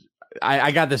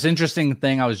 I got this interesting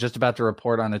thing I was just about to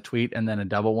report on a tweet, and then a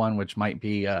double one, which might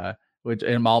be which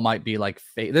and all might be like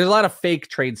fake. There's a lot of fake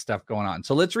trade stuff going on.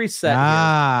 So let's reset.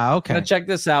 Okay. Gonna check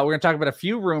this out. We're gonna talk about a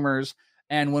few rumors,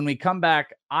 and when we come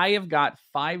back, I have got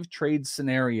 5 trade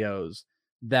scenarios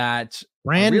that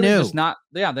brand really new. just not,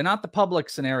 they're not the public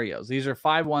scenarios. These are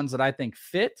 5 ones that I think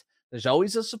fit. There's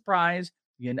always a surprise.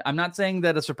 I'm not saying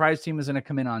that a surprise team is going to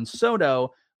come in on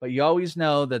Soto, but you always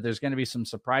know that there's going to be some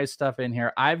surprise stuff in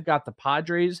here. I've got the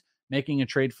Padres making a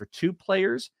trade for 2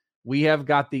 players. We have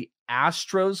got the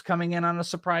Astros coming in on a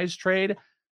surprise trade.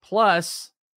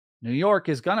 Plus, New York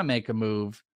is going to make a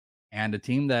move, and a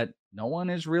team that no one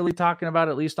is really talking about,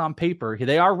 at least on paper.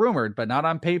 They are rumored, but not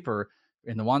on paper,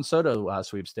 in the Juan Soto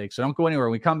sweepstakes. So don't go anywhere.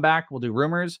 When we come back, we'll do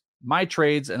rumors, my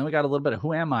trades, and then we got a little bit of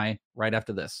Who Am I right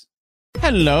after this.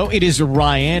 Hello, it is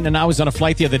Ryan, and I was on a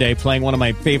flight the other day playing one of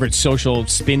my favorite social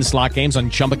spin slot games on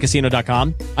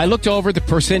ChumbaCasino.com. I looked over the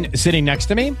person sitting next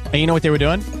to me, and you know what they were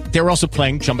doing? They were also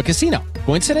playing Chumba Casino.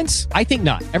 Coincidence? I think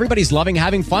not. Everybody's loving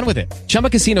having fun with it. Chumba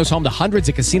Casino is home to hundreds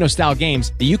of casino-style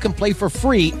games that you can play for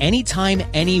free anytime,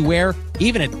 anywhere,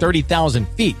 even at 30,000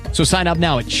 feet. So sign up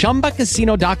now at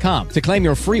ChumbaCasino.com to claim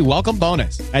your free welcome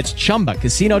bonus. That's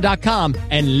ChumbaCasino.com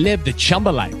and live the Chumba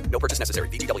life. No purchase necessary.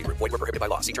 VGW. Void were prohibited by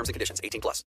law. See terms and conditions.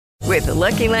 18+. With the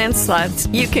Lucky Land Slots,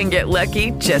 you can get lucky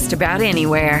just about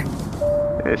anywhere.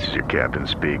 This is your captain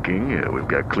speaking. We've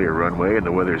got clear runway and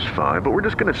the weather's fine, but we're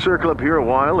just going to circle up here a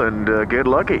while and get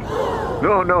lucky.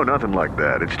 No, nothing like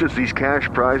that. It's just these cash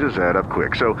prizes add up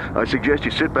quick. So I suggest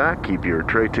you sit back, keep your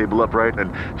tray table upright,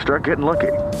 and start getting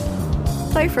lucky.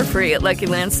 Play for free at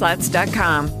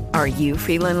LuckyLandSlots.com. Are you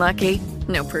feeling lucky?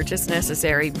 No purchase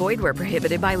necessary. Void where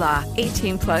prohibited by law.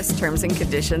 18+ terms and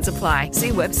conditions apply. See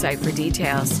website for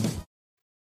details.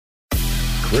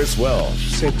 Chris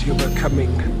Welsh. Said you were coming.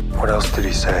 What else did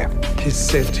he say? He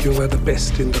said you were the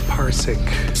best in the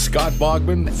parsec. Scott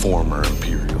Bogman. Former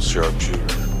Imperial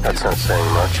sharpshooter. That's not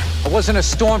saying much. I wasn't a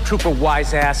stormtrooper,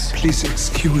 wise ass. Please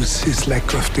excuse his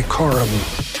lack of decorum.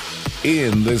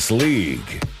 In this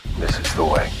league. This is the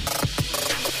way.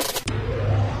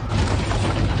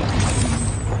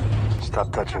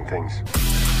 Stop touching things.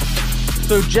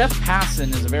 So Jeff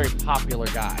Passan is a very popular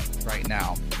guy right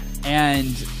now.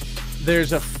 And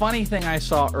there's a funny thing I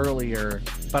saw earlier,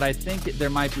 but I think there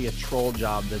might be a troll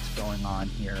job that's going on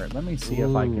here. Let me see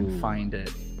if I can find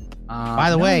it. By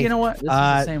the way, you know what? This is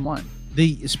the same one.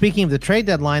 Speaking of the trade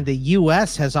deadline, the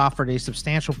U.S. has offered a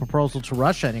substantial proposal to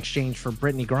Russia in exchange for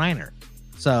Brittany Griner.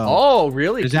 So, oh,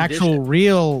 really? There's actual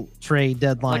real trade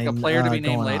deadline. Like a player to be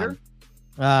named later?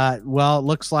 Well, it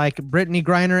looks like Brittany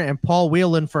Griner and Paul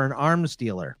Whelan for an arms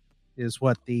dealer is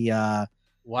what the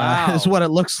is what it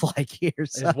looks like here.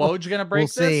 So is Woj gonna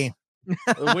break this? See.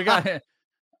 We got.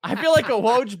 I feel like a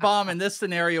Woj bomb in this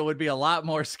scenario would be a lot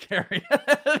more scary.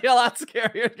 It'd be a lot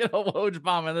scarier to get a Woj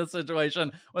bomb in this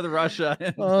situation with Russia.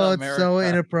 And America. It's so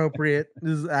inappropriate.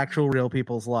 This is actual real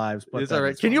people's lives. But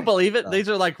can you believe it? These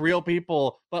are like real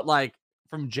people, but like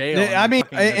from jail. I mean,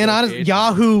 and honestly,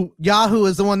 Yahoo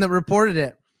is the one that reported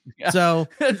it. Yeah. So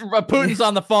Putin's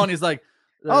on the phone. He's like,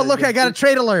 oh, look, I got a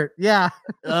trade alert. Yeah.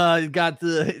 Got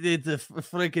the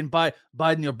freaking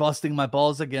Biden, you're busting my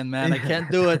balls again, man. I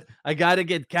can't do it. I got to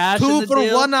get cash. 2 for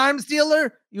deal. 1 arms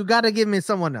dealer. You got to give me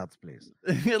someone else, please.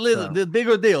 Listen, the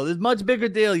bigger deal. It's much bigger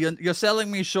deal. You're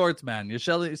selling me shorts, man. You're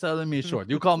selling me short.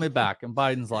 You call me back. And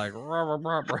Biden's like,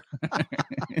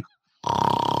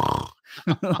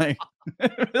 like,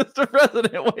 Mr.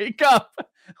 President, wake up.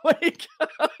 Wake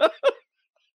up.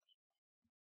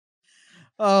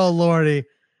 Oh, Lordy.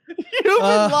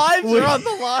 Human lives are on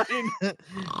the line.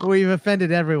 We've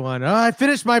offended everyone. Oh, I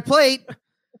finished my plate.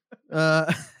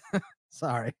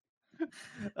 Sorry.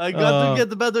 I got to get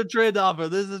the better trade offer.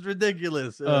 This is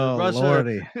ridiculous. Russia,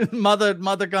 Lordy.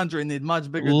 mother country need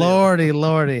much bigger. Lordy.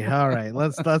 All right,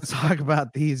 let's talk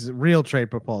about these real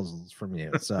trade proposals from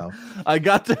you. So I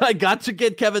got to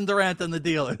get Kevin Durant in the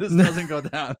deal. This doesn't go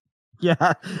down. Yeah.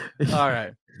 All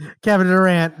right. Kevin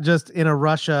Durant just in a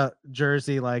Russia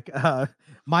jersey, like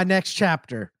my next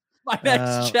chapter. My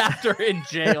next chapter in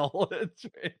jail.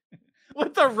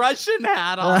 With the Russian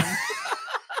hat on.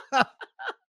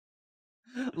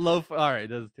 All right,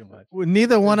 this is too much.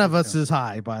 Neither one of us is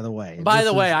high, by the way. By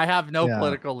the way, I have no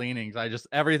political leanings.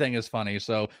 Everything is funny.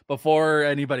 So before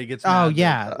anybody gets mad,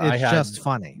 it's just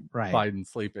funny, right? Biden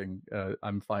sleeping.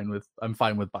 I'm fine with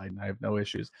Biden. I have no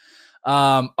issues.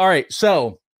 All right,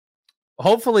 so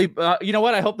hopefully, you know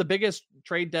what? I hope the biggest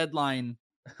trade deadline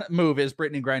move is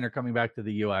Brittany Griner coming back to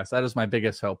the U.S. That is my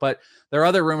biggest hope. But there are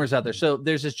other rumors out there. So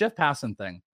there's this Jeff Passan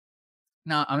thing.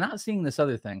 Now, I'm not seeing this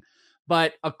other thing,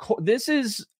 but this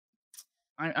is,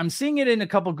 I'm seeing it in a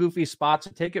couple goofy spots.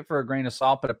 I take it for a grain of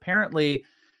salt, but apparently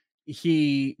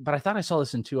but I thought I saw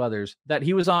this in 2 others, that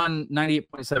he was on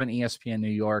 98.7 ESPN New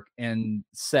York and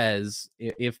says,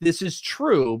 if this is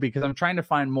true, because I'm trying to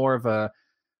find more of a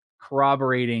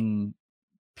corroborating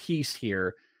piece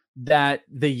here, that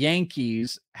the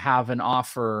Yankees have an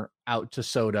offer out to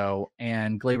Soto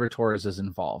and Gleyber Torres is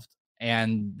involved,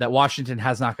 and that Washington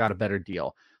has not got a better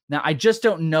deal. Now, I just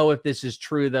don't know if this is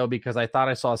true, though, because I thought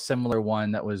I saw a similar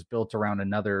one that was built around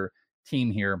another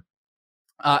team here.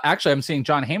 Actually, I'm seeing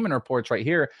John Heyman reports right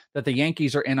here that the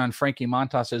Yankees are in on Frankie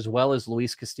Montas as well as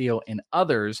Luis Castillo and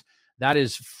others. That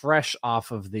is fresh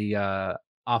off of the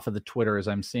Twitter as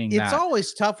I'm seeing that. It's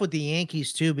always tough with the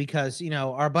Yankees too, because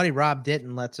our buddy Rob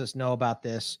Ditton lets us know about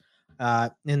this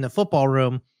in the football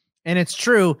room, and it's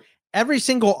true. Every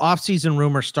single offseason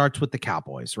rumor starts with the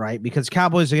Cowboys, right? Because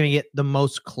Cowboys are going to get the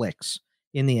most clicks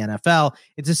in the NFL.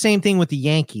 It's the same thing with the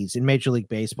Yankees in Major League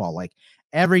Baseball. Like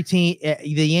every team,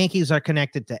 the Yankees are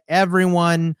connected to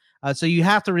everyone. So you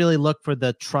have to really look for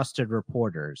the trusted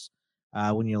reporters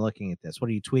when you're looking at this. What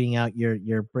are you tweeting out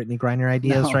your Brittany Griner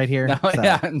ideas right here? No,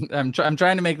 yeah, I'm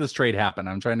trying to make this trade happen.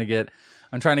 I'm trying to get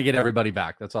everybody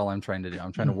back. That's all I'm trying to do.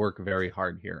 I'm trying to work very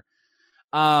hard here.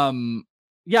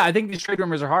 Yeah, I think these trade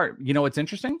rumors are hard. You know what's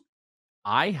interesting?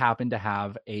 I happen to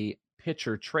have a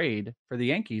pitcher trade for the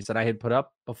Yankees that I had put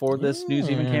up before this news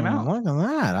even came out. Look at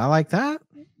that. I like that.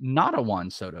 Not a Juan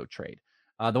Soto trade.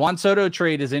 The Juan Soto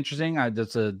trade is interesting.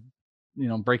 That's a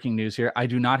breaking news here. I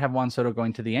do not have Juan Soto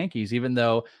going to the Yankees, even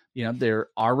though there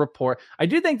are reports. I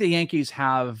do think the Yankees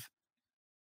have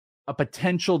a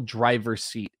potential driver's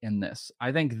seat in this.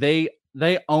 I think they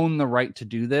own the right to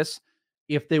do this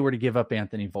if they were to give up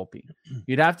Anthony Volpe.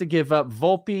 You'd have to give up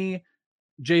Volpe,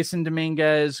 Jason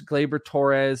Dominguez, Gleyber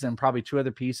Torres, and probably 2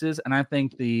 other pieces. And I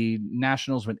think the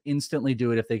Nationals would instantly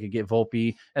do it if they could get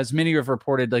Volpe. As many have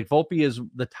reported, like Volpe is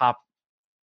the top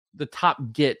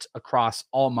get across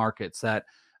all markets that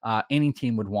any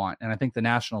team would want. And I think the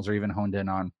Nationals are even honed in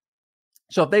on.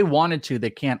 So if they wanted to, they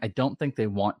can't. I don't think they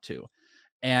want to.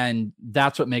 And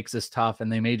that's what makes this tough.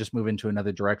 And they may just move into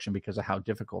another direction because of how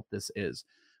difficult this is.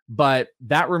 But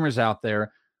that rumor's out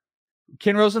there.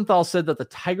 Ken Rosenthal said that the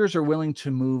Tigers are willing to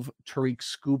move Tariq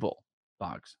Skubal,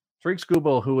 Boggs. Tariq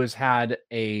Skubal, who has had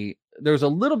there's a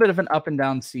little bit of an up and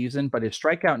down season, but his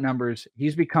strikeout numbers,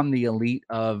 he's become the elite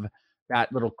of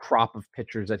that little crop of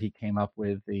pitchers that he came up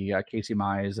with, the Casey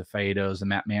Mize, the Faedos, the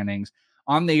Matt Mannings.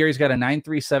 On the year, he's got a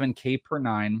 9.37 K per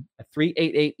 9, a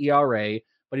 3.88 ERA,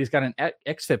 but he's got an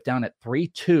xFIP down at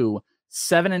 3.2,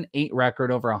 7-8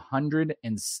 record over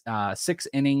 106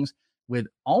 innings with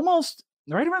almost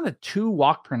right around the 2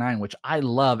 walk per 9, which I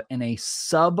love, and a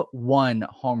sub-1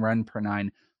 home run per 9.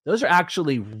 Those are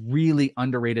actually really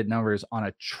underrated numbers on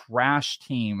a trash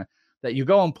team that you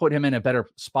go and put him in a better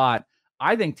spot.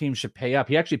 I think teams should pay up.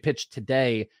 He actually pitched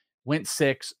today, went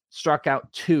 6, struck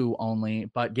out 2 only,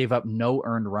 but gave up no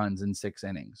earned runs in 6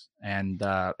 innings. And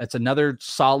it's another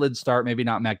solid start, maybe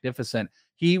not magnificent.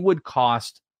 He would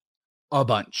cost a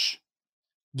bunch.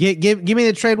 Give me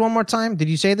the trade one more time. Did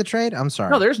you say the trade? I'm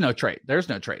sorry. No, there's no trade. There's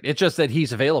no trade. It's just that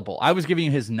he's available. I was giving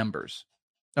you his numbers.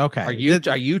 Okay. Are you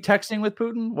texting with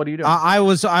Putin? What are you doing? I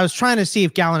was trying to see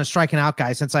if Gallon is striking out,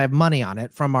 guys, since I have money on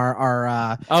it from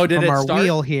our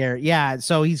wheel here. Yeah.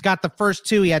 So he's got the first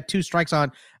 2. He had 2 strikes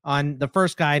on the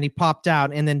first guy, and he popped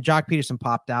out, and then Jock Peterson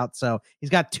popped out. So he's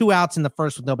got 2 outs in the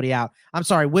first with nobody out. I'm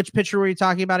sorry. Which pitcher were you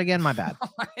talking about again? My bad.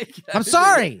 I'm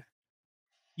sorry.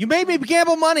 You made me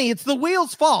gamble money. It's the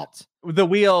wheel's fault. The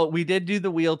wheel. We did do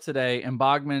the wheel today, and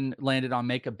Bogman landed on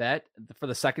make a bet for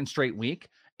the 2nd straight week.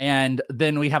 And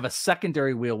then we have a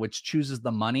secondary wheel, which chooses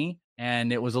the money.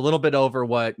 And it was a little bit over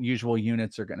what usual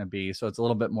units are going to be. So it's a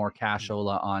little bit more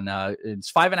cashola on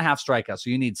it's 5.5 strikeouts. So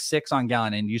you need 6 on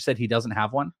Gallon. And you said he doesn't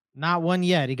have one? Not one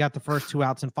yet. He got the first 2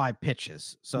 outs and 5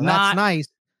 pitches. So that's nice.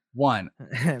 One.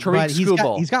 Tariq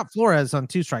Skubal. He's got Flores on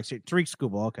 2 strikes here. Tariq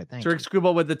Skubal. Okay, thanks. Tariq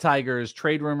Skubal with the Tigers.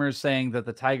 Trade rumors saying that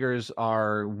the Tigers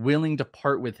are willing to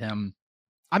part with him.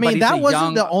 I mean, that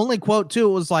wasn't the only quote, too.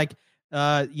 It was like,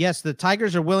 yes, the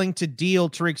Tigers are willing to deal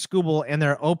Tariq Skubal, and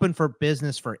they're open for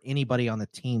business for anybody on the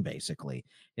team, basically,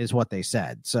 is what they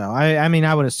said. So, I mean,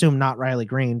 I would assume not Riley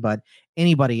Green, but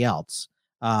anybody else.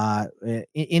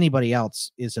 Anybody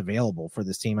else is available for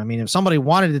this team. I mean, if somebody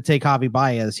wanted to take Javi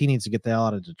Baez, he needs to get the hell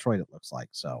out of Detroit, it looks like.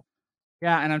 So,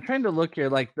 yeah, and I'm trying to look here.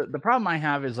 Like, the problem I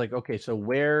have is like, okay, so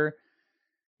where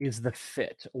is the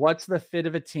fit? What's the fit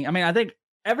of a team? I mean, I think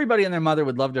everybody and their mother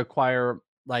would love to acquire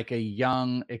like a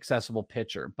young, accessible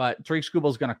pitcher, but Tariq Skubal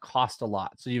is going to cost a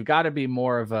lot. So you've got to be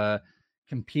more of a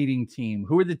competing team.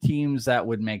 Who are the teams that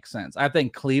would make sense? I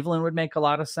think Cleveland would make a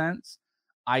lot of sense.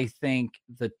 I think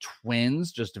the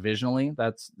Twins, just divisionally,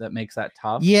 that makes that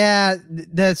tough. Yeah,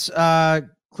 that's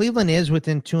Cleveland is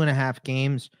within 2.5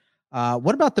 games.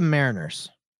 What about the Mariners?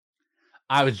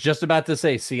 I was just about to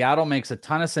say Seattle makes a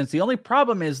ton of sense. The only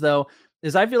problem is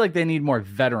I feel like they need more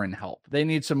veteran help. They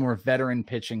need some more veteran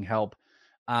pitching help.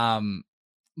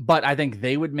 But I think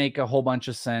they would make a whole bunch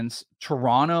of sense.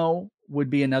 Toronto would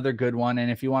be another good one.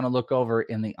 And if you want to look over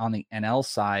on the NL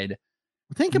side,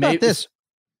 think about this.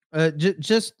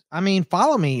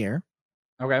 Follow me here.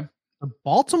 Okay. The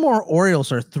Baltimore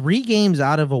Orioles are 3 games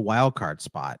out of a wild card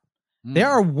spot. They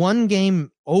are 1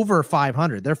 game over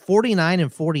 500. They're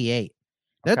 49-48.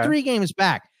 They're 3 games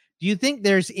back. Do you think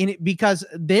because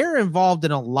they're involved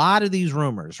in a lot of these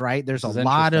rumors, right? There's a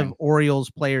lot of Orioles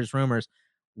players rumors.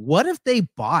 What if they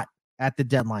bought at the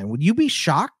deadline? Would you be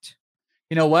shocked?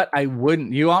 You know what? I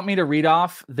wouldn't. You want me to read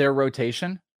off their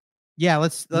rotation? Yeah,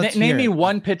 let's name me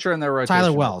one pitcher in their rotation.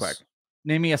 Tyler Wells. Quick.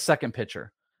 Name me a second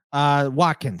pitcher.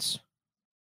 Watkins.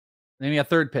 Name me a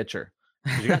third pitcher.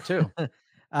 You got 2.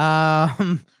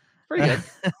 Pretty good.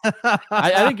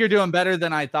 I think you're doing better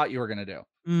than I thought you were going to do.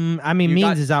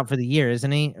 Means is out for the year,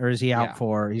 isn't he? Or is he out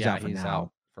for? He's out for now.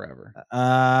 Out forever.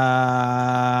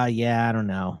 I don't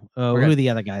know. Who are the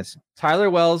other guys? Tyler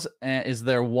Wells is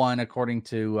their 1 according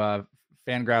to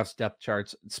Fangraphs depth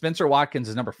charts. Spencer Watkins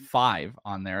is number 5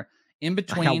 on there. In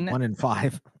between 1 and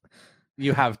 5,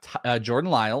 you have Jordan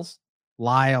Lyles,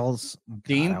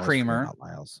 Dean Creamer,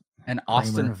 and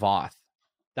Austin Voth.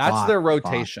 That's their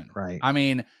rotation. Right. I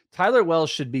mean, Tyler Wells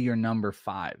should be your number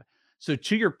 5. So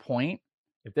to your point,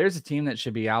 if there's a team that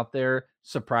should be out there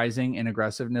surprising in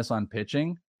aggressiveness on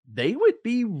pitching, they would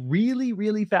be really,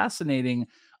 really fascinating.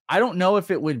 I don't know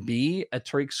if it would be a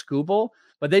Tariq Skubal,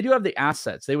 but they do have the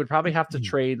assets. They would probably have to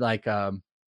trade like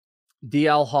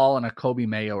DL Hall and a Kobe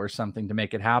Mayo or something to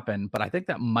make it happen. But I think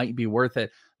that might be worth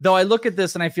it. Though I look at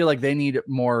this and I feel like they need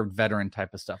more veteran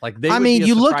type of stuff. Like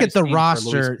you look at the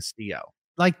roster.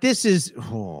 Like this is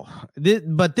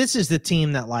the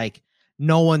team that like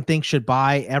no one thinks should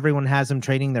buy. Everyone has them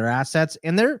trading their assets,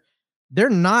 and they're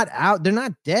not out. They're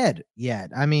not dead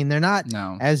yet. I mean, they're not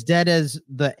as dead as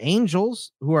the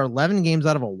Angels, who are 11 games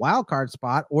out of a wild card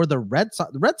spot, or the Red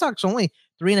Sox. The Red Sox are only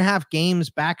 3.5 games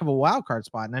back of a wild card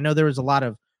spot. And I know there was a lot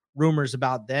of rumors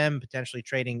about them potentially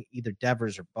trading either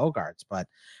Devers or Bogarts, but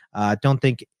don't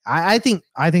think I think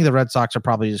the Red Sox are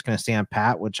probably just going to stand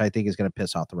pat, which I think is going to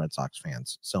piss off the Red Sox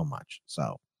fans so much.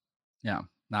 So yeah,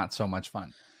 not so much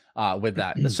fun with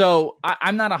that. So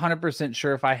I'm not 100%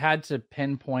 sure if I had to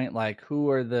pinpoint like who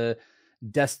are the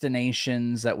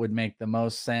destinations that would make the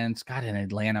most sense. God, in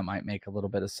Atlanta might make a little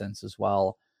bit of sense as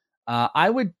well. I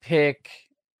would pick,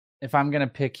 if I'm going to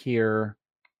pick here,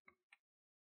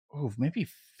 maybe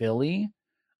Philly.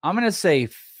 I'm going to say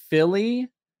Philly,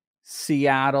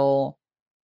 Seattle,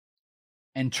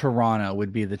 and Toronto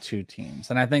would be the 2 teams.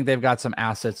 And I think they've got some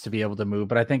assets to be able to move,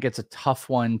 but I think it's a tough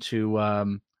one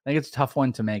to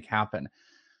make happen.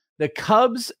 The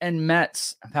Cubs and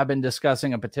Mets have been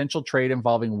discussing a potential trade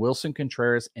involving Wilson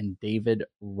Contreras and David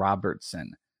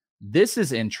Robertson. This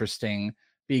is interesting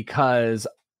because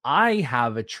I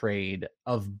have a trade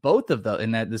of both of those,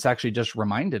 and that this actually just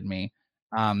reminded me.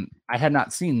 I had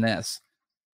not seen this.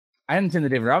 I hadn't seen the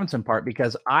David Robertson part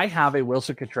because I have a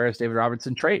Wilson Contreras David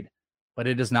Robertson trade, but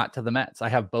it is not to the Mets. I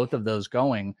have both of those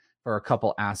going for a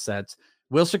couple assets.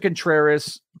 Wilson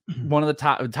Contreras, one of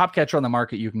the top catcher on the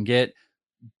market you can get,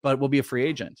 but will be a free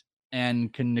agent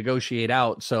and can negotiate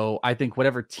out. So I think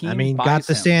whatever team got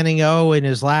the standing O in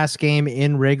his last game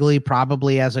in Wrigley,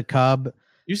 probably as a Cub.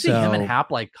 You see him and Hap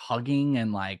like hugging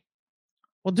and like.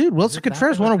 Well, dude, Wilson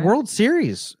Contreras won a World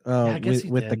Series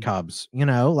with the Cubs. You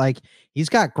know, like he's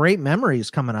got great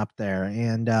memories coming up there,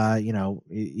 and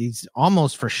he's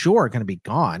almost for sure going to be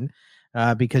gone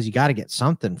because you got to get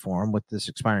something for him with this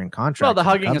expiring contract. Well, the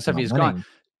hugging and stuff, he's gone,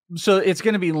 so it's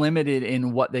going to be limited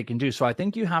in what they can do. So I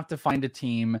think you have to find a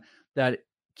team that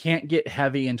can't get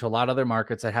heavy into a lot of other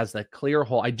markets that has that clear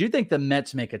hole. I do think the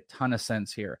Mets make a ton of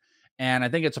sense here, and I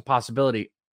think it's a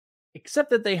possibility,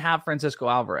 except that they have Francisco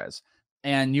Alvarez.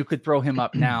 And you could throw him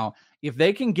up now. If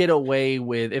they can get away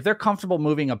with, if they're comfortable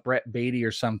moving a Brett Beatty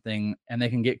or something and they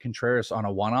can get Contreras on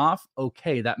a one-off,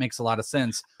 okay, that makes a lot of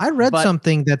sense. I read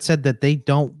something that said that they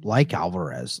don't like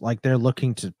Alvarez. Like they're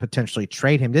looking to potentially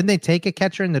trade him. Didn't they take a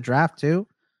catcher in the draft too?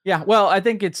 Yeah, well, I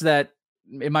think it's that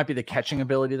it might be the catching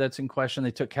ability that's in question. They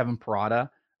took Kevin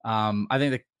Parada. I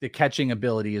think the catching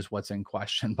ability is what's in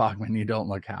question. Bogman, you don't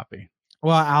look happy.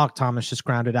 Well, Alec Thomas just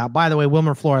grounded out. By the way,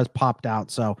 Wilmer Flores popped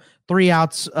out. So 3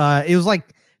 outs. It was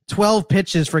like 12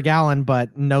 pitches for Gallen,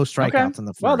 but no strikeouts in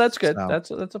the first. Well, that's good.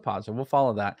 So. That's a positive. We'll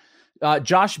follow that.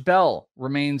 Josh Bell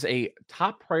remains a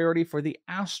top priority for the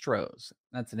Astros.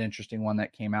 That's an interesting one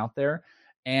that came out there.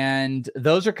 And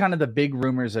those are kind of the big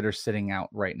rumors that are sitting out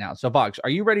right now. So, Boggs, are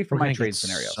you ready for my trade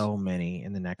scenarios? So many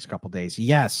in the next couple days.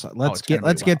 Yes, let's get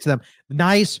to them.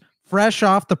 Nice, fresh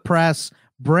off the press,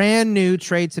 brand new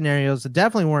trade scenarios that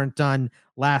definitely weren't done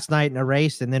last night and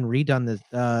erased and then redone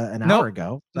an hour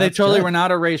ago. They totally were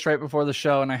not erased right before the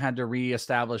show, and I had to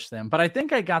reestablish them. But I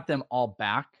think I got them all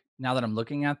back now that I'm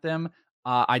looking at them.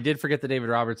 I did forget the David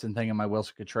Robertson thing in my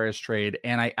Wilson Contreras trade,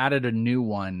 and I added a new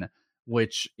one,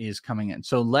 which is coming in.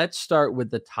 So let's start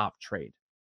with the top trade.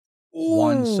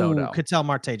 Juan Soto. Ketel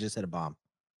Marte just hit a bomb.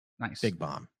 Nice. Big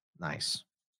bomb. Nice.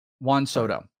 Juan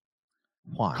Soto.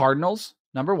 Cardinals,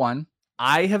 number one.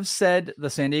 I have said the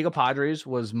San Diego Padres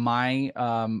was my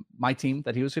team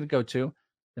that he was going to go to.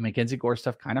 The Mackenzie Gore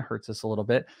stuff kind of hurts us a little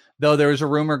bit, though there was a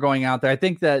rumor going out there. I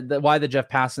think that why the Jeff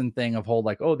Passan thing of whole,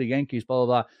 like, oh, the Yankees, blah,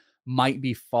 blah, blah, might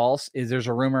be false is there's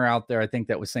a rumor out there, I think,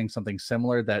 that was saying something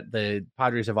similar, that the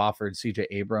Padres have offered CJ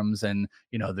Abrams and,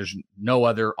 there's no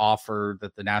other offer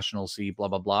that the Nationals see, blah,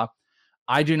 blah, blah.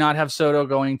 I do not have Soto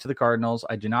going to the Cardinals.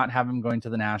 I do not have him going to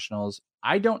the Nationals.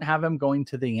 I don't have him going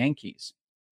to the Yankees.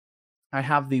 I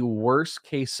have the worst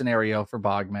case scenario for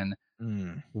Bogman.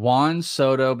 Juan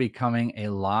Soto becoming a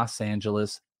Los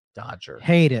Angeles Dodger.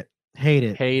 Hate it.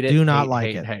 Do not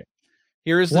like it.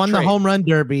 Here's won the home run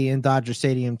derby in Dodger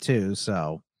Stadium too.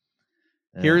 So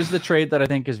here's the trade that I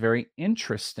think is very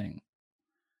interesting.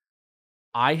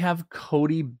 I have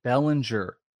Cody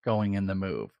Bellinger going in the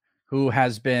move, who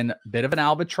has been a bit of an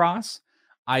albatross.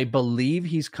 I believe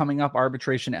he's coming up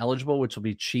arbitration eligible, which will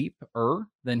be cheaper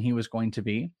than he was going to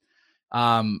be.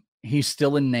 He's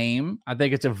still a name. I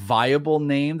think it's a viable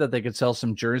name that they could sell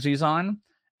some jerseys on.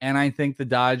 And I think the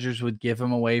Dodgers would give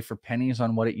him away for pennies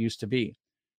on what it used to be.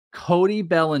 Cody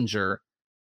Bellinger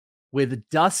with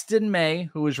Dustin May,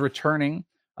 who is returning,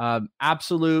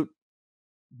 absolute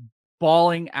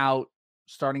balling out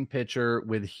starting pitcher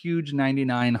with huge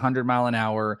 99, 100 mile an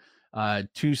hour,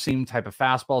 two-seam type of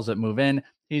fastballs that move in.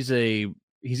 He's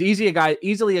easily a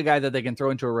guy that they can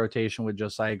throw into a rotation with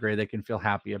Josiah Gray. They can feel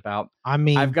happy about. I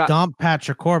mean, dump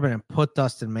Patrick Corbin and put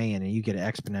Dustin May in, and you get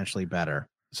exponentially better.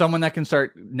 Someone that can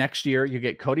start next year. You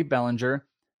get Cody Bellinger,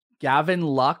 Gavin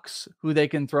Lux, who they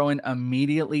can throw in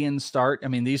immediately and start. I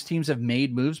mean, these teams have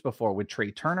made moves before with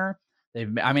Trey Turner.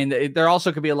 There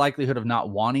also could be a likelihood of not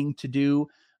wanting to do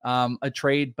a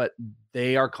trade, but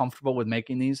they are comfortable with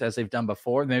making these as they've done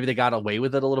before. Maybe they got away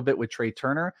with it a little bit with Trey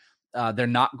Turner. They're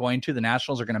not going to. The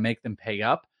Nationals are going to make them pay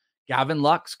up. Gavin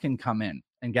Lux can come in,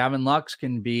 and Gavin Lux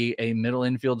can be a middle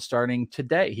infield starting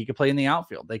today. He could play in the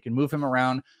outfield. They can move him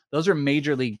around. Those are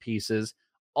major league pieces.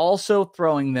 Also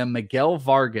throwing them Miguel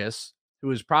Vargas,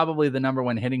 who is probably the number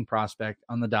one hitting prospect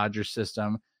on the Dodgers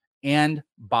system, and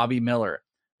Bobby Miller.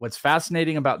 What's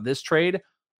fascinating about this trade,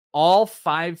 all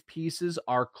five pieces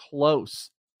are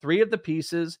close. Two of the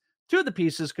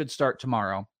pieces could start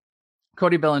tomorrow.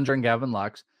 Cody Bellinger and Gavin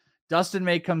Lux. Dustin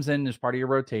May comes in as part of your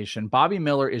rotation. Bobby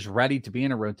Miller is ready to be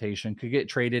in a rotation, could get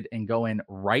traded and go in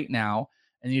right now.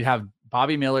 And you'd have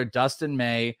Bobby Miller, Dustin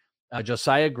May,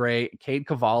 Josiah Gray, Cade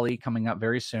Cavalli coming up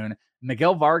very soon.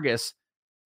 Miguel Vargas,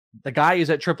 the guy is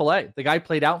at AAA. The guy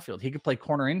played outfield. He could play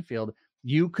corner infield.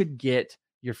 You could get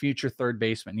your future third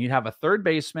baseman. You'd have a third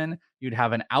baseman. You'd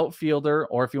have an outfielder,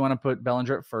 or if you want to put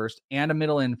Bellinger at first, and a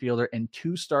middle infielder and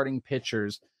two starting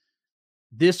pitchers.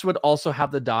 This would also have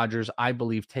the Dodgers, I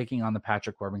believe, taking on the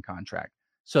Patrick Corbin contract.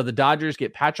 So the Dodgers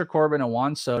get Patrick Corbin and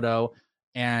Juan Soto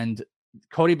and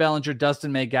Cody Bellinger,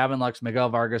 Dustin May, Gavin Lux, Miguel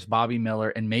Vargas, Bobby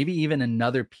Miller, and maybe even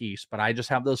another piece. But I just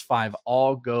have those five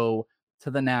all go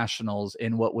to the Nationals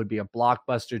in what would be a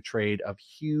blockbuster trade of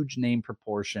huge name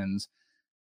proportions.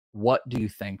 What do you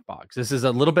think, Boggs? This is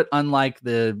a little bit unlike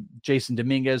the Jason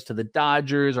Dominguez to the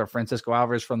Dodgers or Francisco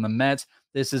Alvarez from the Mets.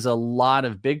 This is a lot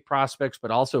of big prospects,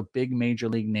 but also big major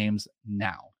league names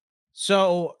now.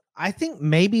 So I think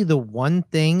maybe the one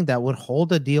thing that would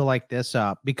hold a deal like this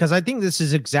up, because I think this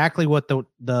is exactly what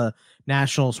the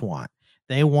Nationals want.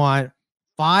 They want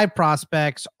five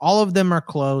prospects. All of them are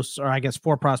close, or I guess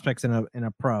four prospects in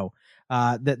a pro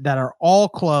that are all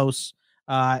close.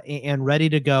 And ready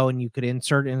to go, and you could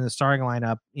insert in the starting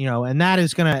lineup, and that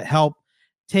is going to help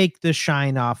take the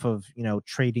shine off of,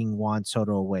 trading Juan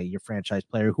Soto away, your franchise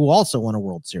player who also won a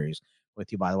World Series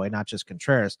with you, by the way, not just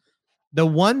Contreras. The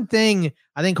one thing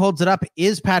I think holds it up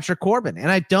is Patrick Corbin.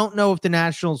 And I don't know if the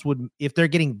Nationals would, if they're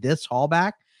getting this haul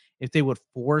back, if they would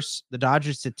force the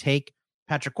Dodgers to take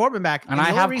Patrick Corbin back. And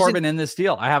I have Corbin in this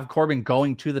deal. I have Corbin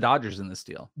going to the Dodgers in this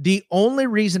deal. The only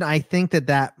reason I think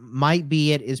that might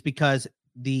be it is because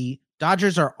the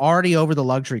Dodgers are already over the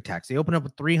luxury tax. They opened up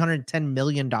with $310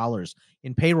 million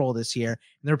in payroll this year, and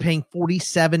they're paying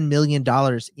 $47 million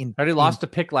in. Already lost a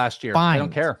pick last year. Fines. They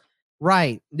don't care.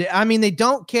 Right. I mean, they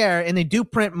don't care, and they do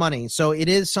print money. So it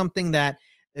is something that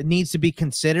needs to be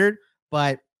considered.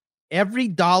 But every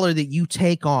dollar that you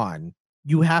take on,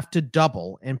 you have to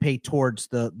double and pay towards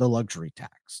the luxury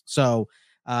tax. So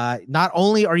not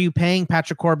only are you paying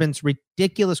Patrick Corbin's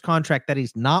ridiculous contract that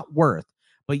he's not worth,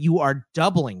 but you are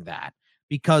doubling that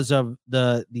because of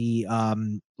the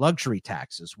luxury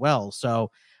tax as well.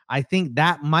 So I think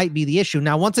that might be the issue.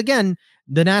 Now, once again,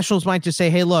 the Nationals might just say,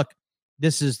 hey, look,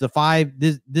 this is the 5.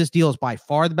 This deal is by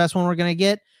far the best one we're going to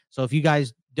get. So if you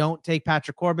guys don't take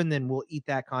Patrick Corbin, then we'll eat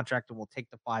that contract and we'll take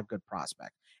the 5 good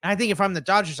prospect. And I think if I'm the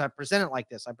Dodgers, I present it like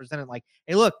this. I present it like,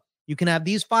 hey, look, you can have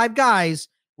these 5 guys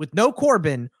with no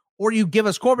Corbin, or you give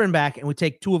us Corbin back and we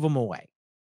take 2 of them away.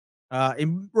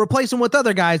 And replace them with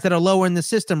other guys that are lower in the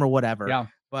system or whatever. Yeah.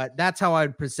 But that's how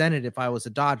I'd present it if I was the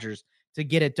Dodgers, to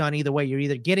get it done either way. You're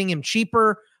either getting him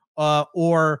cheaper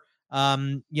or I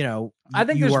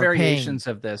think there's variations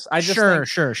of this. I just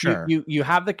sure. You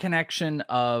have the connection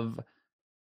of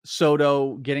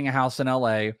Soto getting a house in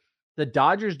LA. The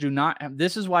Dodgers do not have,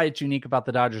 this is why it's unique about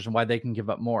the Dodgers and why they can give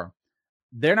up more.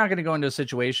 They're not going to go into a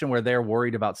situation where they're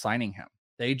worried about signing him.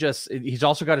 He's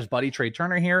also got his buddy Trey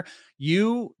Turner here.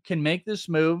 You can make this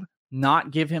move, not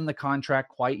give him the contract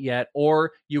quite yet,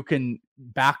 or you can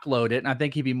backload it. And I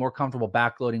think he'd be more comfortable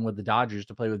backloading with the Dodgers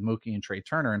to play with Mookie and Trey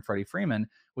Turner and Freddie Freeman,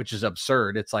 which is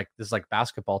absurd. It's like, this is like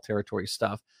basketball territory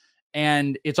stuff.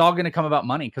 And it's all going to come about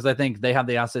money because I think they have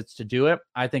the assets to do it.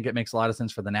 I think it makes a lot of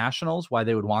sense for the Nationals, why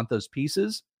they would want those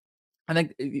pieces. I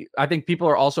think people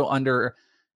are also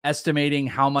underestimating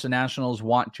how much the Nationals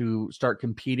want to start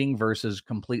competing versus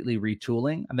completely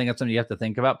retooling. I think that's something you have to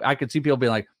think about. I could see people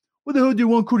being like, what the hell do you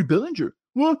want Cody Bellinger?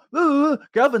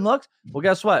 Gavin Lux? Well,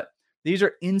 guess what? These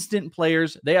are instant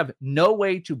players. They have no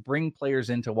way to bring players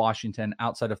into Washington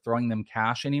outside of throwing them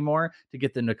cash anymore to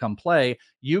get them to come play.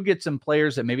 You get some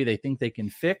players that maybe they think they can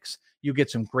fix. You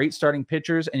get some great starting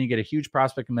pitchers, and you get a huge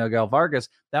prospect in Miguel Vargas.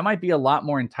 That might be a lot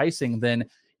more enticing than,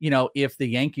 if the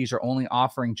Yankees are only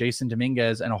offering Jason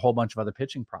Dominguez and a whole bunch of other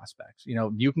pitching prospects.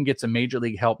 You can get some major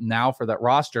league help now for that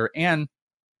roster and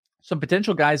some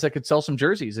potential guys that could sell some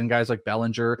jerseys, and guys like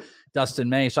Bellinger, Dustin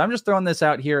May. So I'm just throwing this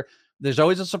out here. There's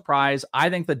always a surprise. I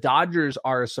think the Dodgers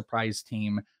are a surprise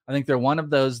team. I think they're one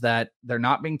of those that they're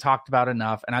not being talked about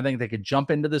enough. And I think they could jump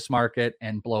into this market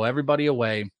and blow everybody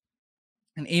away.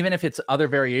 And even if it's other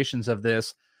variations of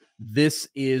this, this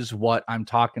is what I'm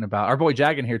talking about. Our boy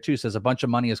Jagan here too says a bunch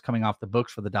of money is coming off the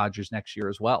books for the Dodgers next year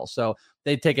as well. So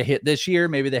they take a hit this year.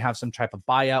 Maybe they have some type of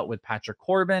buyout with Patrick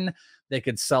Corbin. They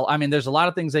could sell. I mean, there's a lot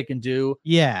of things they can do.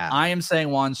 Yeah. I am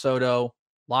saying Juan Soto,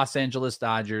 Los Angeles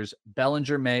Dodgers,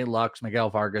 Bellinger, May, Lux, Miguel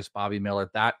Vargas, Bobby Miller.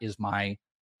 That is my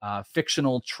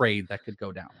fictional trade that could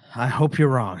go down. I hope you're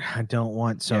wrong. I don't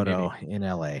want Soto in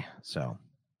LA. So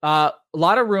a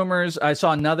lot of rumors. I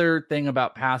saw another thing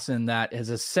about Passan that has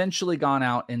essentially gone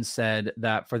out and said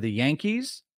that for the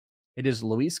Yankees, it is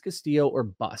Luis Castillo or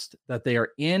bust, that they are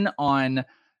in on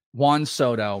Juan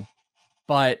Soto,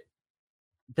 but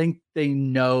I think they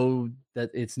know that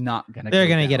it's not going to. They're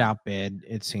going to get outbid.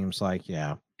 It seems like,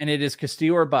 yeah. And it is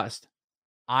Castillo or bust.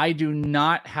 I do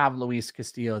not have Luis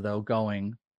Castillo though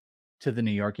going to the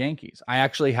New York Yankees. I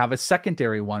actually have a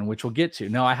secondary one, which we'll get to.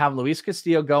 No, I have Luis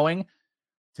Castillo going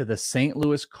to the St.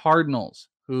 Louis Cardinals,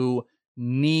 who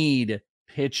need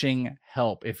pitching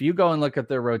help. If you go and look at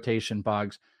their rotation,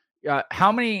 Boggs,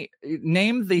 how many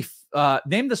name the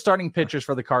starting pitchers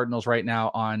for the Cardinals right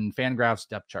now on Fangraph's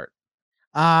depth chart?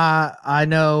 I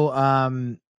know.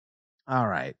 All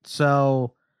right.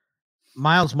 So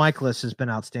Miles Michaelis has been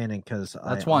outstanding because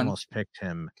I almost picked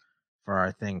him for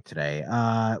our thing today.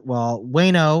 Well,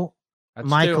 Waino,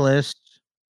 Michaelis.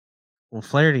 Well,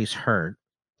 Flaherty's hurt.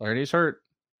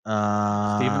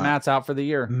 Steven Matt's out for the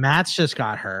year. Matt's just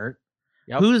got hurt.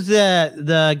 Yep. Who's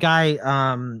the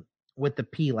guy with the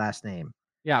P last name?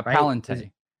 Yeah, right?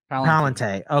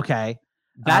 Palante. Okay.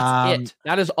 That's it.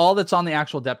 That is all that's on the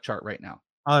actual depth chart right now.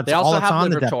 They also have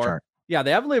Liberatore. Yeah,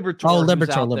 they have Liberatore. Oh,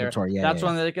 Liberatore. Yeah, that's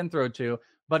one that they can throw to.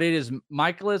 But it is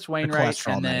Michaelis, Wainwright,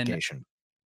 and then medication.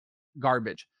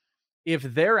 Garbage. If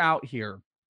they're out here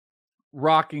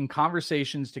rocking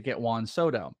conversations to get Juan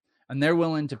Soto, and they're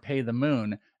willing to pay the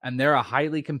moon, and they're a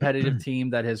highly competitive team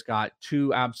that has got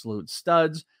 2 absolute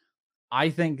studs, I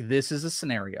think this is a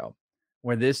scenario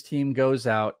where this team goes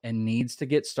out and needs to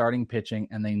get starting pitching,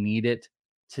 and they need it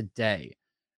today.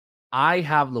 I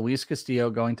have Luis Castillo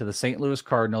going to the St. Louis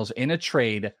Cardinals in a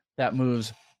trade that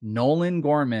moves Nolan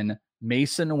Gorman,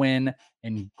 Mason Wynn,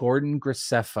 and Gordon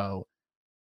Graceffo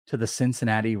to the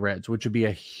Cincinnati Reds, which would be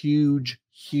a huge,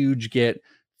 huge get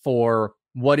for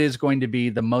what is going to be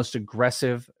the most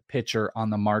aggressive pitcher on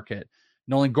the market.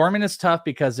 Nolan Gorman is tough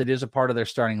because it is a part of their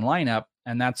starting lineup,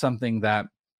 and that's something that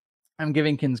I'm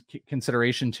giving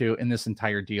consideration to in this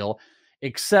entire deal,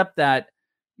 except that,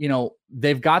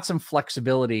 they've got some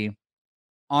flexibility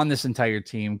on this entire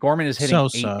team. Gorman is hitting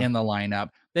Sosa 8 in the lineup.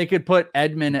 They could put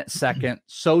Edman at second.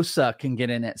 Sosa can get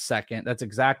in at second. That's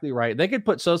exactly right. They could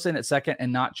put Sosa in at second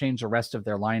and not change the rest of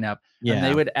their lineup. Yeah. And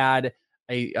they would add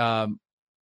the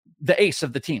ace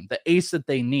of the team, the ace that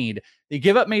they need. They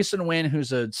give up Mason Wynn,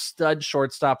 who's a stud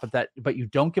shortstop, but you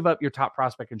don't give up your top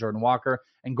prospect in Jordan Walker.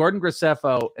 And Gordon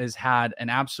Graceffo has had an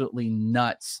absolutely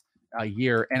nuts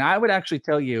year. And I would actually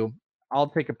tell you, I'll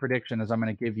take a prediction as I'm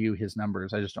going to give you his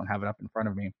numbers. I just don't have it up in front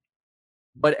of me.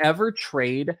 Whatever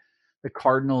trade the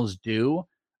Cardinals do,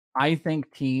 I think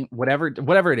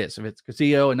whatever it is, if it's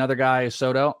Castillo, another guy,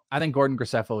 Soto, I think Gordon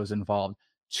Graceffo is involved.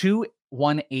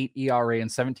 2.18 ERA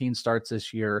and 17 starts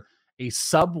this year, a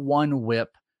sub-1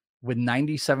 whip with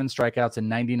 97 strikeouts and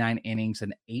 99 innings,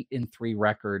 an 8-3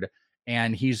 record.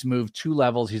 And he's moved 2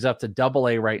 levels. He's up to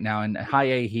AA right now. In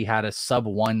high A, he had a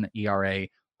sub-1 ERA,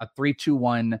 a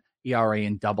 3.21 ERA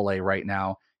in AA right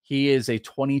now. He is a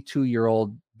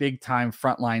 22-year-old big-time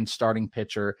frontline starting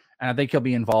pitcher, and I think he'll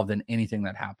be involved in anything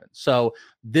that happens. So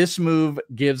this move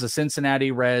gives the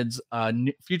Cincinnati Reds a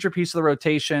future piece of the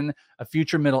rotation, a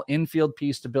future middle infield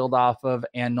piece to build off of,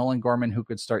 and Nolan Gorman, who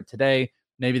could start today.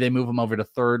 Maybe they move him over to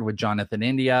third with Jonathan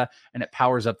India, and it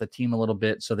powers up the team a little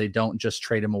bit so they don't just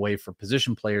trade him away for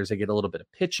position players. They get a little bit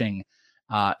of pitching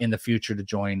in the future to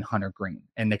join Hunter Green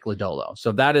and Nick Lodolo.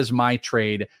 So that is my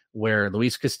trade where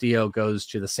Luis Castillo goes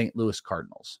to the St. Louis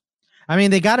Cardinals. I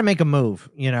mean, they got to make a move,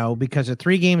 because they're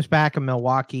 3 games back in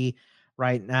Milwaukee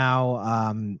right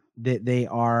now. They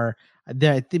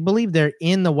believe they're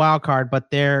in the wild card, but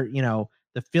they're,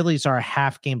 the Phillies are a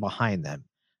half game behind them.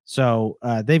 So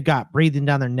they've got breathing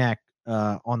down their neck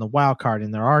on the wild card,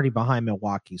 and they're already behind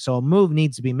Milwaukee. So a move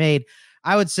needs to be made.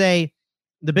 I would say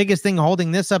the biggest thing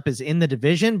holding this up is in the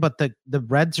division, but the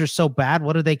Reds are so bad.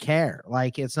 What do they care?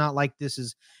 Like, it's not like this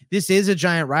is a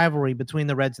giant rivalry between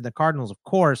the Reds and the Cardinals, of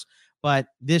course, but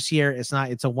this year it's not.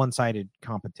 It's a one-sided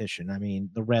competition. I mean,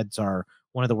 the Reds are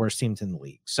one of the worst teams in the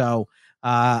league. So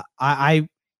I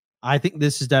think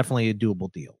this is definitely a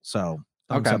doable deal. So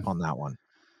thumbs up on that one.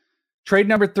 Trade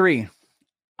number 3.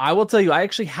 I will tell you, I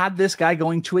actually had this guy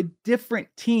going to a different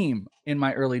team in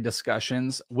my early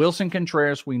discussions. Wilson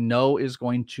Contreras, we know, is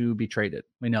going to be traded.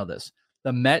 We know this.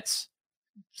 The Mets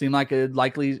seem like a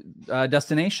likely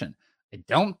destination.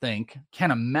 Can't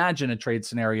imagine a trade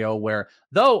scenario where,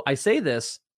 though I say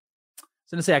this,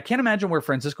 I can't imagine where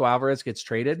Francisco Alvarez gets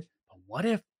traded. But what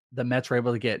if the Mets were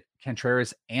able to get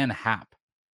Contreras and Happ?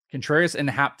 Contreras and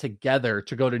Happ together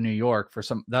to go to New York for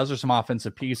those are some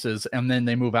offensive pieces, and then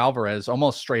they move Alvarez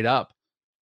almost straight up.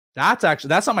 That's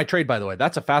not my trade, by the way.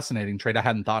 That's a fascinating trade I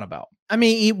hadn't thought about. I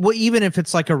mean, even if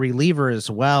it's like a reliever as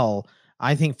well,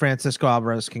 I think Francisco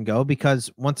Alvarez can go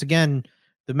because, once again,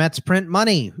 the Mets print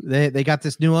money. They got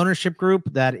this new ownership group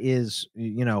that is,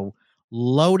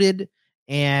 loaded,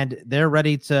 and they're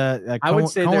ready to. I would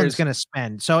say Cohen's going to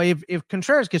spend. So if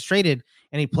Contreras gets traded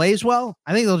and he plays well,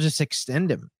 I think they'll just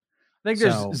extend him. I think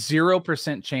there's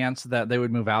 0% chance that they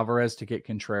would move Alvarez to get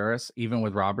Contreras, even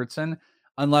with Robertson,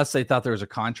 unless they thought there was a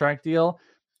contract deal.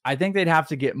 I think they'd have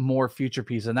to get more future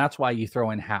pieces, and that's why you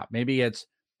throw in Happ. Maybe it's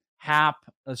Happ.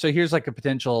 So here's like a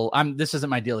potential. This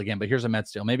isn't my deal again, but here's a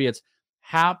Mets deal. Maybe it's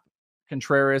Happ,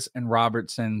 Contreras, and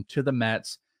Robertson to the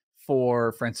Mets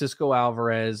for Francisco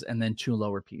Alvarez, and then 2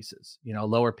 lower pieces.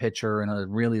 Lower pitcher and a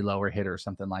really lower hitter,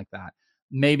 something like that.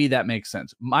 Maybe that makes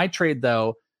sense. My trade,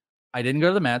 though, I didn't go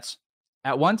to the Mets.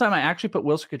 At one time, I actually put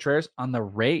Wilson Contreras on the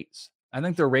Rays. I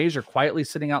think the Rays are quietly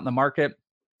sitting out in the market.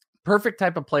 Perfect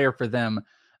type of player for them,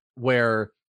 where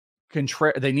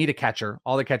they need a catcher.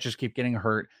 All the catchers keep getting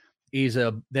hurt. They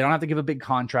don't have to give a big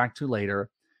contract to later,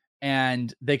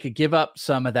 and they could give up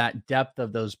some of that depth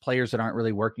of those players that aren't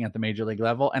really working at the major league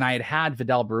level. And I had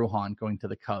Vidal Brujan going to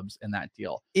the Cubs in that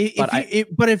deal.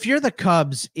 But if you're the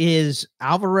Cubs, is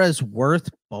Alvarez worth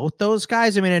both those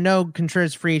guys? I mean, I know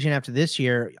Contreras free agent after this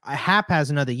year. Happ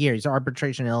has another year. He's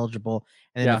arbitration eligible,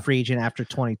 and then a free agent after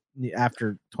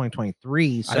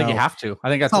 2023. So I think you have to. I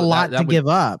think that's a lot to give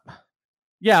up.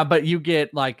 Yeah, but you get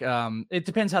it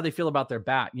depends how they feel about their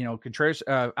bat. Contreras,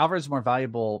 Alvarez is more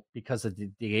valuable because of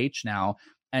the DH now,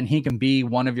 and he can be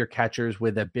one of your catchers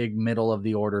with a big middle of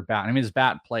the order bat. I mean, his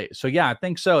bat plays. So yeah, I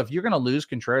think so. If you're going to lose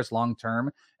Contreras long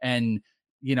term, and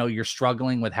you're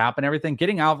struggling with Happ and everything,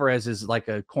 getting Alvarez is like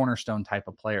a cornerstone type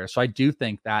of player. So I do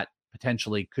think that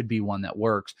potentially could be one that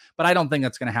works, but I don't think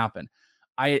that's going to happen.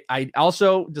 I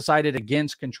also decided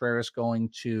against Contreras going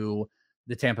to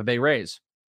the Tampa Bay Rays.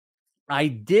 I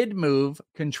did move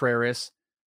Contreras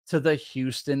to the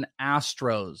Houston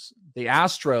Astros. The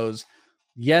Astros,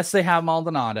 yes, they have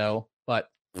Maldonado, but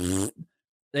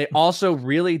they also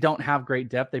really don't have great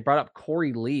depth. They brought up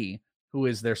Corey Lee, who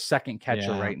is their second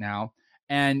catcher right now.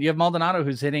 And you have Maldonado,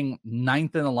 who's hitting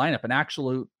 9th in the lineup, an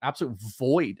absolute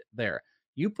void there.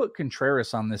 You put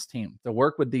Contreras on this team to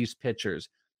work with these pitchers.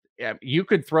 You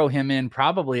could throw him in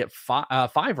probably at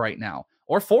 5 right now,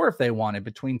 or 4 if they wanted,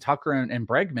 between Tucker and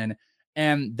Bregman.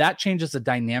 And that changes the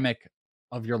dynamic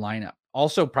of your lineup.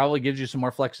 Also probably gives you some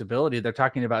more flexibility. They're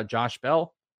talking about Josh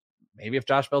Bell. Maybe if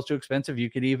Josh Bell's too expensive, you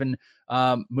could even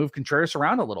move Contreras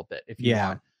around a little bit if you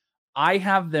want. I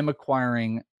have them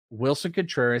acquiring Wilson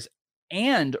Contreras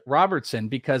and Robertson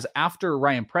because after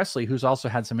Ryan Presley, who's also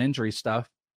had some injury stuff,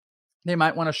 they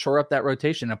might want to shore up that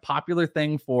rotation. A popular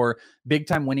thing for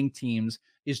big-time winning teams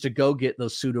is to go get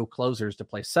those pseudo closers to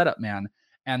play setup man,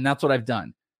 and that's what I've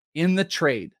done. In the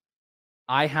trade,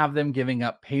 I have them giving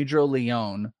up Pedro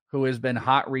Leon, who has been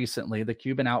hot recently, the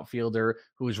Cuban outfielder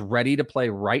who is ready to play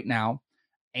right now,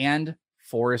 and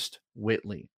Forrest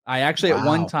Whitley. I actually at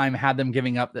one time had them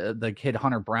giving up the kid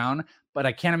Hunter Brown, but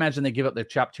I can't imagine they give up their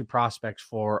top 2 prospects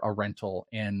for a rental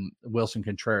in Wilson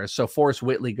Contreras. So Forrest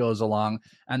Whitley goes along,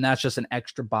 and that's just an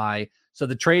extra buy. So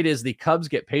the trade is the Cubs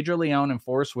get Pedro Leon and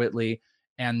Forrest Whitley,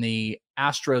 and the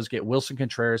Astros get Wilson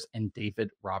Contreras and David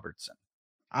Robertson.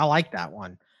 I like that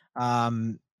one.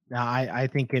 I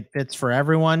think it fits for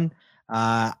everyone.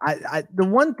 The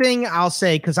one thing I'll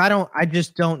say, because I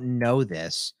just don't know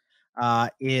this,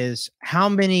 is how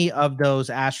many of those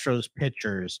Astros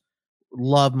pitchers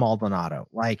love Maldonado?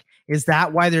 Like, is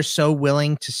that why they're so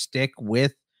willing to stick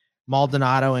with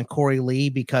Maldonado and Corey Lee,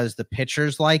 because the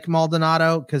pitchers like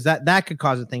Maldonado? Because that could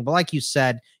cause a thing. But like you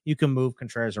said, you can move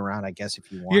Contreras around, I guess,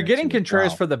 if you want. You're getting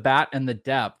Contreras for the bat and the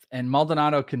depth, and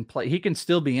Maldonado can play. He can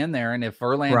still be in there, and if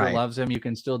Verlander loves him, you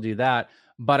can still do that.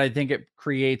 But I think it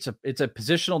creates it's a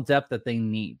positional depth that they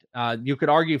need. You could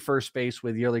argue first base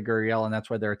with Yuli Gurriel, and that's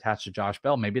why they're attached to Josh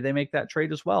Bell. Maybe they make that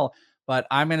trade as well. But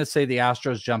I'm going to say the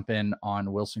Astros jump in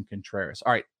on Wilson Contreras.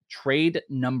 All right, trade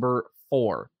number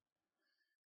 4.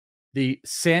 The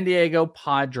San Diego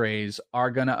Padres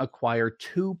are going to acquire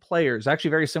 2 players, actually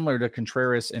very similar to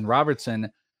Contreras and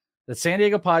Robertson. The San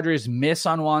Diego Padres miss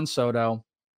on Juan Soto.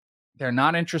 They're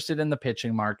not interested in the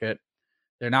pitching market.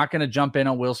 They're not going to jump in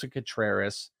on Wilson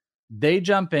Contreras. They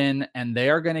jump in, and they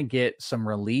are going to get some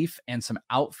relief and some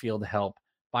outfield help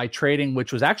by trading,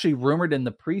 which was actually rumored in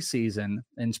the preseason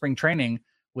in spring training,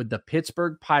 with the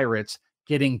Pittsburgh Pirates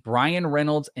getting Brian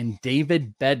Reynolds and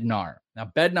David Bednar.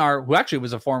 Now, Bednar, who actually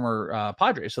was a former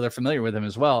Padre, so they're familiar with him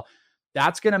as well.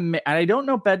 That's going to, and I don't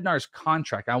know Bednar's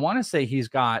contract. I want to say he's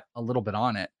got a little bit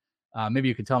on it. Maybe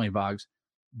you could tell me, Boggs.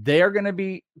 They are going to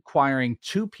be acquiring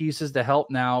 2 pieces to help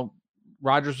now.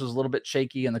 Rogers was a little bit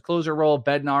shaky in the closer role.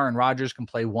 Bednar and Rogers can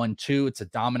play 1-2. It's a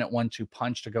dominant 1-2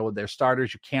 punch to go with their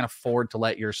starters. You can't afford to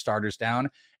let your starters down.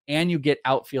 And you get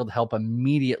outfield help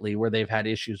immediately where they've had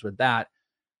issues with that.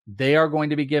 They are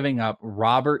going to be giving up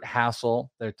Robert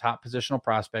Hassel, their top positional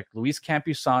prospect, Luis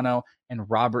Campusano, and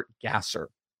Robert Gasser.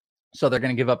 So they're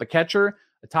going to give up a catcher,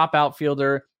 a top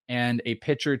outfielder, and a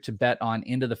pitcher to bet on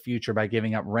into the future by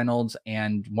giving up Reynolds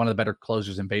and one of the better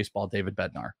closers in baseball, David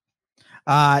Bednar.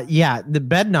 The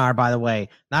Bednar, by the way,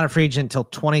 not a free agent until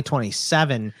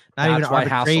 2027, not even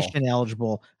arbitration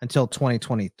eligible until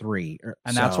 2023.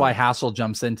 And that's why Hassel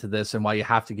jumps into this and why you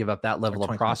have to give up that level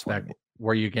of prospect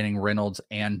where you're getting Reynolds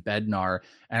and Bednar.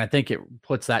 And I think it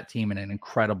puts that team in an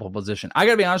incredible position. I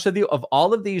got to be honest with you, of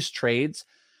all of these trades,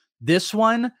 this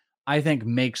one I think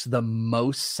makes the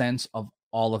most sense of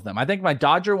all of them. I think my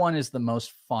Dodger one is the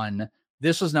most fun.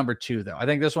 This was number 2, though. I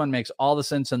think this one makes all the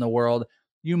sense in the world.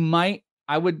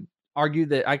 I would argue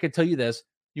that I could tell you this.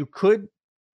 You could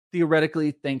theoretically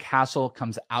think Hassel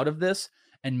comes out of this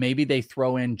and maybe they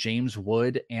throw in James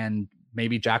Wood and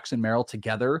maybe Jackson Merrill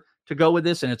together to go with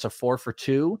this. And it's a 4 for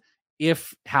 2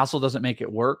 if Hassel doesn't make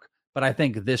it work. But I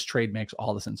think this trade makes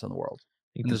all the sense in the world.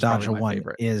 I think the Dodger one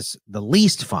favorite. Is the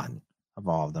least fun of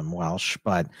all of them, Welsh.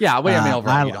 But yeah,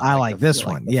 I like this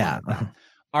one. Yeah.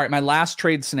 All right. My last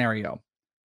trade scenario.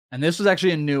 And this was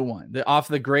actually a new one. Off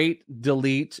the great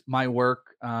delete my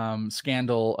work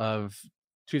scandal of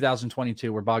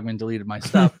 2022 where Bogman deleted my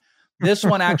stuff. This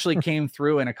one actually came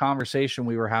through in a conversation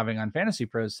we were having on Fantasy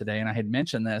Pros today, and I had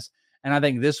mentioned this, and I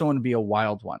think this one would be a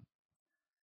wild one.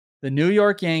 The New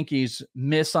York Yankees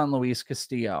miss on Luis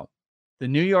Castillo. The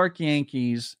New York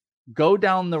Yankees go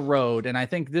down the road, and I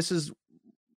think this is,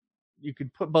 you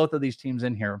could put both of these teams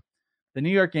in here. The New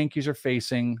York Yankees are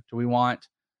facing, do we want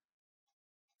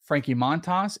Frankie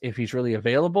Montas if he's really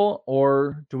available,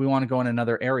 or do we want to go in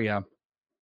another area?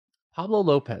 Pablo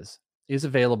Lopez is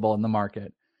available in the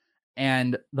market,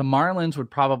 and the Marlins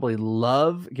would probably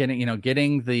love getting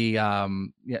the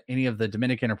any of the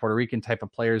Dominican or Puerto Rican type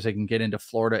of players they can get into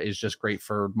Florida is just great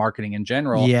for marketing in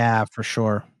general. Yeah, for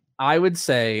sure. I would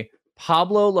say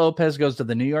Pablo Lopez goes to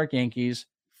the New York Yankees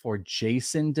for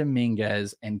Jason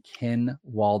Dominguez and Ken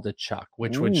Waldichuk,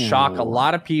 which would shock a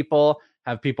lot of people,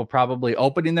 have people probably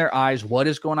opening their eyes. What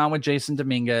is going on with Jason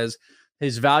Dominguez?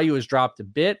 His value has dropped a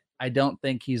bit. I don't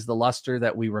think he's the luster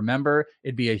that we remember.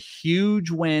 It'd be a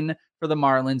huge win for the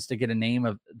Marlins to get a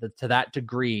name to that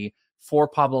degree for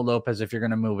Pablo Lopez if you're going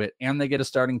to move it, and they get a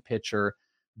starting pitcher.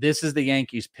 This is the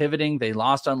Yankees pivoting. They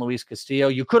lost on Luis Castillo.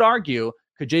 You could argue,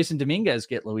 could Jason Dominguez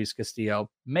get Luis Castillo?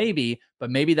 Maybe,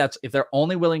 but maybe that's if they're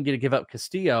only willing to give up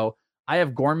Castillo. I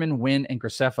have Gorman, Wynn, and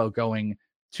Graceffo going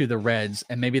to the Reds,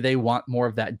 and maybe they want more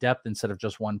of that depth instead of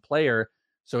just one player.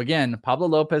 So again, Pablo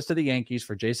Lopez to the Yankees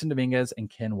for Jason Dominguez and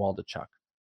Ken Waldichuk.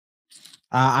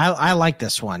 I like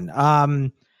this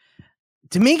one.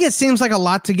 Dominguez seems like a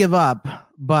lot to give up,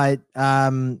 but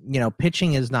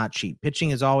pitching is not cheap. Pitching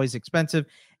is always expensive.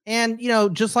 And,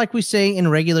 just like we say in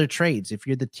regular trades, if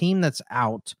you're the team that's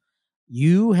out,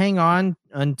 you hang on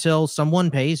until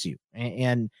someone pays you.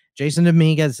 And Jason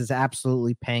Dominguez is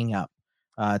absolutely paying up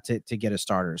to get a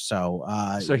starter. So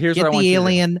here's what I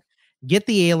want get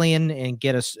the alien and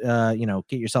get us,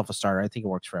 get yourself a starter. I think it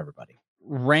works for everybody.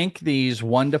 Rank these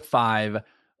 1 to 5,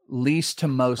 least to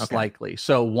most likely.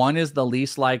 So 1 is the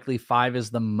least likely, 5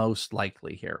 is the most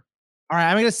likely here. All right,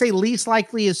 I'm going to say least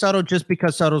likely is Soto just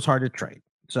because Soto's hard to trade.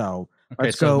 So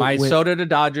let's go. My Soto to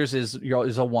Dodgers is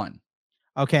a 1.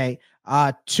 Okay.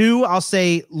 2, I'll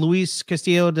say Luis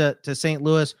Castillo to St.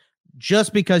 Louis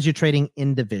just because you're trading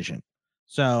in division.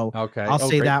 So I'll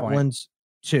say that point. One's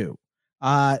 2.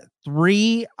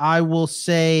 3, I will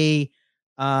say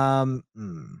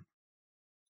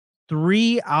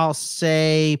 3, I'll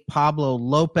say Pablo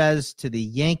Lopez to the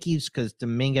Yankees because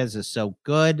Dominguez is so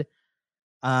good.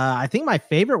 I think my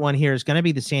favorite one here is going to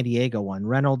be the San Diego one.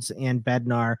 Reynolds and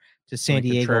Bednar to San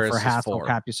Diego for Hassel,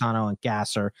 Campusano, and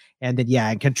Gasser. And then,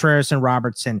 and Contreras and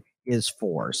Robertson is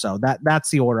 4. So that's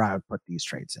the order I would put these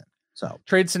trades in. So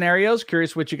trade scenarios,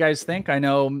 curious what you guys think. I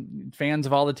know fans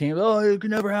of all the teams, it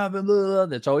could never happen. Blah, blah.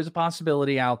 That's always a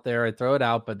possibility out there. I throw it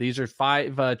out, but these are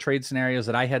 5 trade scenarios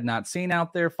that I had not seen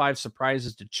out there, 5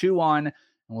 surprises to chew on, and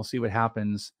we'll see what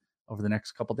happens over the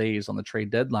next couple days on the trade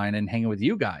deadline and hanging with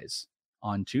you guys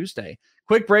on Tuesday.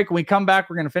 Quick break. When we come back,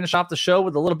 we're going to finish off the show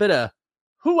with a little bit of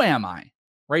Who Am I?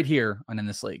 Right here on In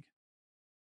This League.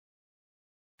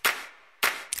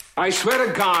 I swear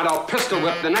to God, I'll pistol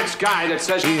whip the next guy that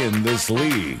says In This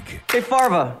League. Hey,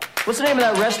 Farva, what's the name of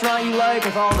that restaurant you like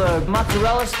with all the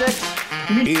mozzarella sticks?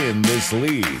 In This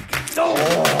League. Oh.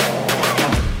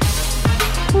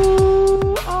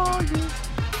 Who are you?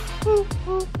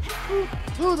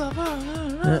 Who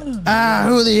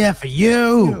the F are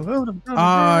you?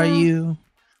 Are you?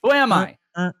 Who am I?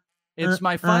 It's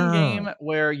my fun game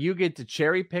where you get to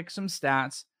cherry pick some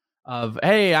stats of,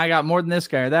 hey, I got more than this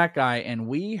guy or that guy, and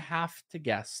we have to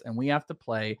guess and we have to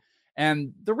play.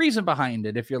 And the reason behind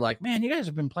it, if you're like, man, you guys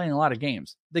have been playing a lot of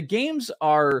games. The games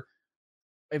are,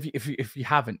 if you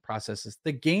haven't processed this,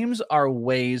 the games are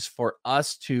ways for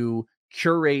us to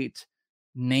curate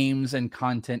names and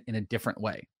content in a different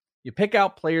way. You pick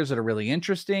out players that are really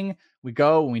interesting. We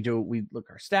go and we look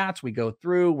our stats, we go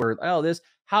through,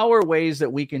 how are ways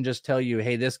that we can just tell you,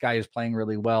 hey, this guy is playing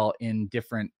really well in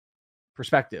different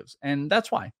perspectives. And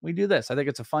that's why we do this. I think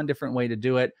it's a fun, different way to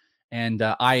do it. And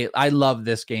I love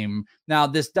this game. Now,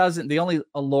 the only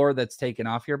allure that's taken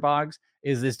off here, Boggs,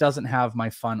 is this doesn't have my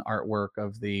fun artwork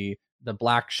of the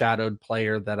black shadowed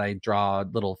player that I draw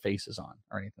little faces on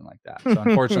or anything like that. So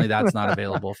unfortunately, that's not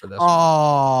available for this one.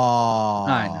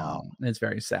 I know. It's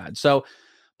very sad. So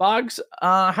Boggs,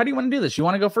 how do you want to do this? You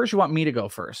want to go first? You want me to go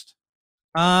first?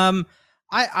 I'll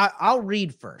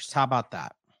read first. How about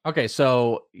that? Okay.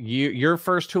 So you're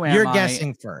first. Who am I? You're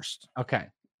guessing first. Okay.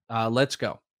 Let's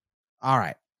go. All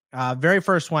right. Very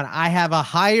first one. I have a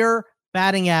higher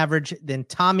batting average than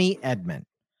Tommy Edman.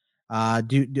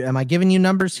 Am I giving you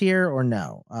numbers here or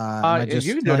no? You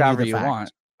can do it however you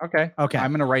want. Okay. Okay.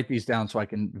 I'm going to write these down so I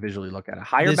can visually look at it.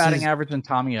 Higher batting average than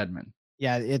Tommy Edman.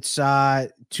 Yeah, it's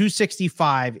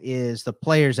 265 is the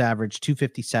player's average.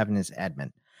 257 is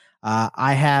Edman.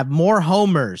 I have more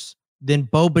homers than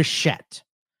Bo Bichette.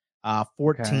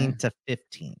 14 to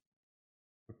 15.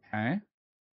 Okay.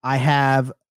 I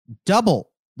have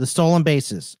double the stolen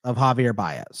bases of Javier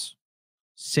Baez.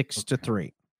 6 to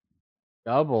 3.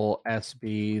 Double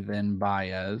SB, then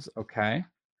Baez. Okay.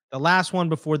 The last one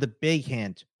before the big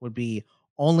hint would be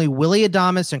only Willie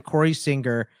Adames and Corey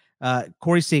Seager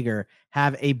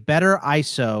have a better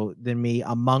ISO than me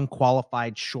among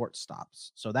qualified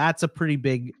shortstops. So that's a pretty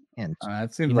big hint.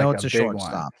 That seems like it's a big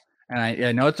shortstop. One. And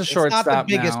I know it's a It's shortstop. not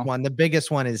the biggest now. one. The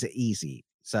biggest one is easy.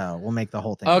 So we'll make the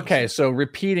whole thing. Okay, easy. so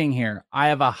repeating here, I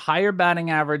have a higher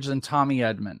batting average than Tommy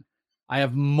Edman. I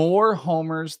have more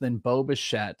homers than Bo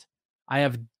Bichette. I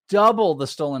have double the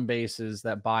stolen bases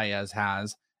that Baez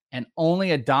has, and only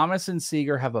Adames and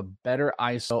Seager have a better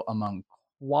ISO among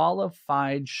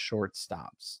qualified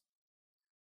shortstops.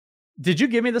 Did you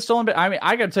give me the stolen base? I mean,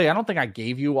 I got to tell you, I don't think I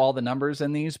gave you all the numbers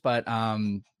in these, but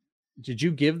did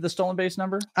you give the stolen base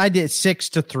number? I did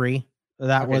 6-3.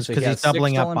 That was because he's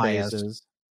doubling up Baez. Bases.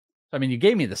 I mean, you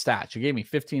gave me the stats. You gave me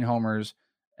 15 homers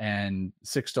and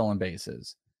 6 stolen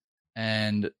bases.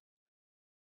 And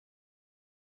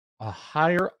a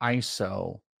higher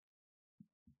ISO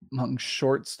among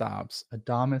shortstops,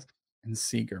 Adames and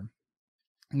Seager.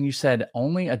 And you said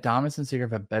only Adames and Seager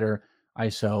have a better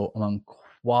ISO among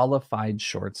qualified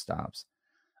shortstops.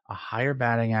 A higher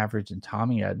batting average than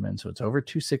Tommy Edman, so it's over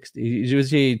 260.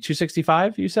 Was he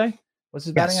 265, you say? What's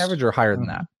his batting average, or higher than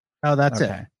that? Oh, that's it.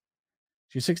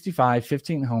 265,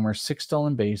 15 homers, 6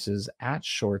 stolen bases at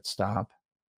shortstop.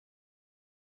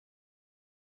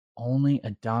 Only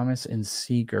Adames and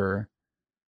Seager.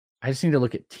 I just need to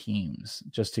look at teams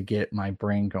just to get my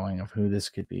brain going of who this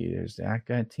could be. There's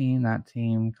that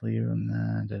team,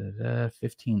 Cleveland,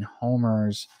 15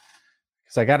 homers.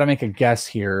 Because I got to make a guess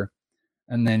here,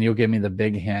 and then you'll give me the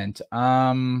big hint.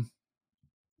 I'm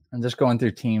just going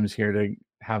through teams here to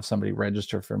have somebody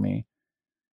register for me.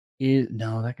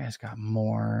 No, that guy's got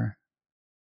more.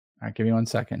 All right, give me 1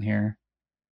 second here.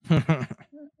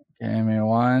 Give me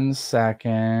 1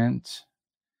 second.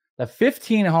 The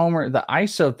 15 homer, the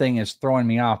ISO thing is throwing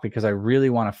me off because I really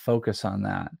want to focus on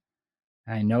that.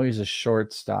 And I know he's a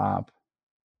shortstop.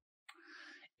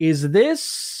 Is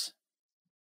this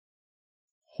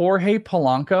Jorge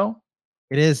Polanco?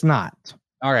 It is not.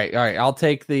 All right. I'll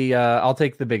take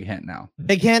the big hint now.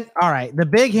 Big hint. All right. The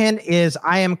big hint is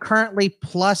I am currently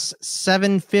plus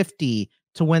 750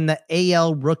 to win the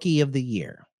AL Rookie of the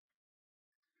Year.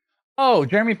 Oh,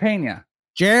 Jeremy Pena.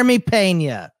 Jeremy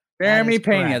Pena.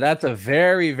 That's a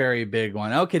very, very big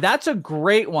one. Okay, that's a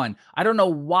great one. I don't know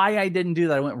why I didn't do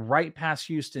that. I went right past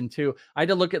Houston too. I had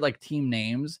to look at like team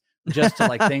names just to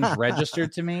like things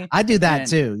registered to me. I do that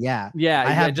too. Yeah. Yeah.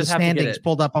 I have just the standings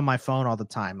pulled up on my phone all the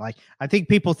time. Like I think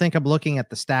people think I'm looking at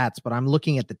the stats, but I'm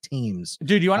looking at the teams.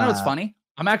 Dude, you want to know what's funny?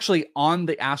 I'm actually on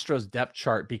the Astros depth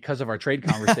chart because of our trade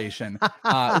conversation.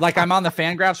 Like I'm on the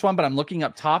Fangraphs one, but I'm looking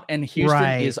up top and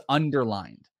Houston is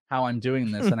underlined how I'm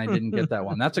doing this. And I didn't get that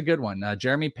one. That's a good one.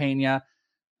 Jeremy Pena,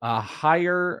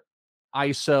 higher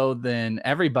ISO than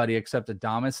everybody except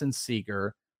Adames and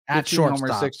Seager. At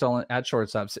shortstop.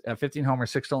 15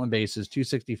 homers, 6 stolen bases,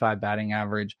 265 batting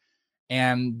average.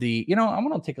 And I'm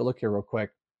going to take a look here real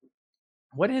quick.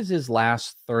 What has his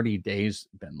last 30 days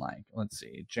been like? Let's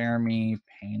see. Jeremy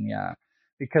Pena.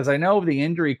 Because I know the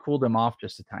injury cooled him off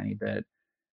just a tiny bit.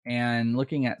 And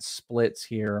looking at splits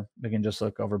here, we can just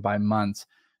look over by months.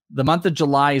 The month of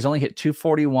July, he's only hit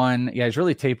 241. Yeah, he's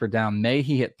really tapered down. May,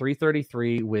 he hit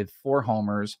 333 with 4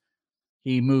 homers.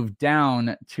 He moved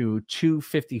down to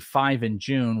 255 in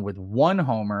June with 1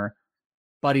 homer,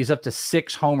 but he's up to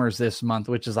 6 homers this month,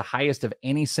 which is the highest of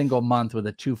any single month with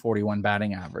a 241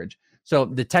 batting average. So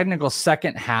the technical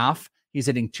second half, he's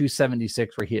hitting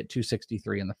 276 where he hit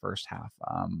 263 in the first half.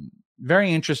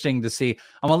 Very interesting to see.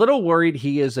 I'm a little worried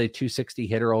he is a 260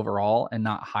 hitter overall and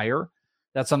not higher.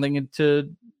 That's something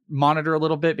to monitor a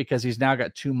little bit because he's now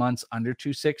got 2 months under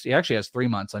 260. He actually has 3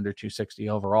 months under 260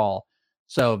 overall.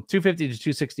 So 250 to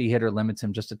 260 hitter limits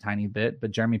him just a tiny bit,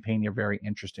 but Jeremy Pena, a very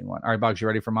interesting one. All right, Boggs, you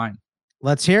ready for mine?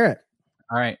 Let's hear it.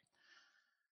 All right.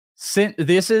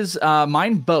 This is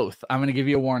mine both. I'm going to give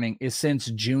you a warning is since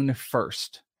June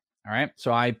 1st. All right.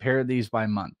 So I paired these by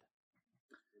month.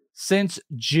 Since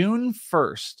June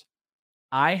 1st,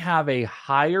 I have a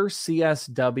higher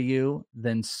CSW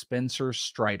than Spencer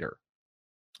Strider.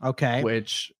 Okay.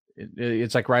 Which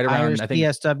it's like right around, I think,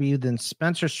 CSW than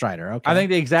Spencer Strider. Okay. I think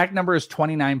the exact number is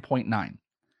 29.9.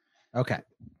 Okay.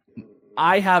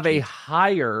 I have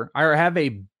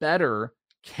a better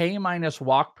K-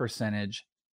 walk percentage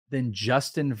than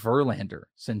Justin Verlander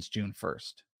since June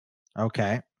 1st.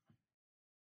 Okay.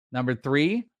 Number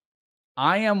 3,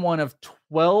 I am one of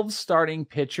 12 starting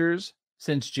pitchers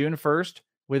since June 1st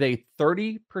with a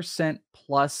 30%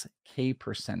 plus K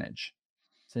percentage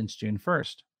since June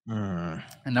 1st. And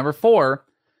number 4,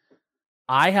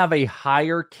 I have a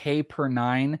higher K per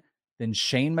 9 than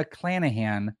Shane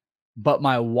McClanahan, but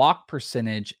my walk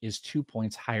percentage is 2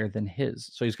 points higher than his.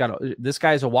 So this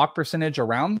guy has a walk percentage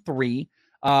around 3.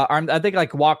 I think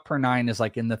like walk per 9 is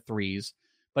like in the 3s,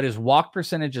 but his walk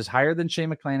percentage is higher than Shane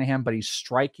McClanahan, but he's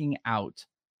striking out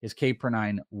his K per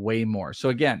 9 way more. So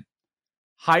again,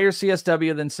 higher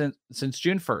CSW than since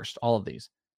June 1st, all of these.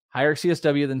 Higher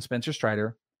CSW than Spencer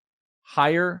Strider,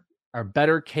 higher or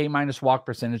better K minus walk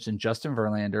percentage than Justin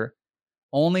Verlander.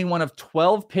 Only one of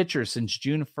 12 pitchers since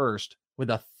June 1st with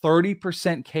a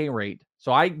 30% K rate.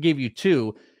 So I gave you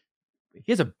 2.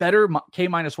 He has a better K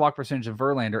minus walk percentage than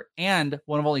Verlander, and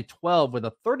one of only 12 with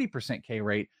a 30% K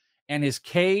rate. And his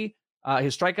his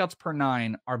strikeouts per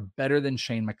 9 are better than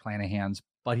Shane McClanahan's,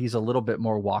 but he's a little bit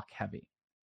more walk heavy.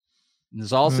 And this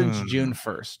is all since June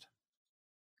 1st.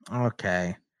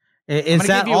 Okay. Is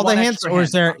that all the hints, or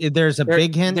is there's a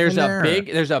big hint? There's a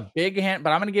big hint, but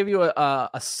I'm going to give you a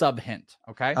sub hint.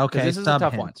 Okay. Okay. This is a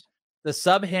tough one. The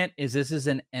sub hint is this is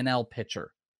an NL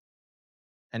pitcher.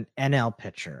 An NL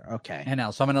pitcher. Okay.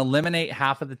 NL. So I'm going to eliminate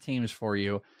half of the teams for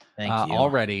you, Thank you.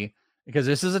 already, because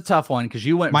this is a tough one because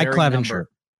you went Mike Clevenger.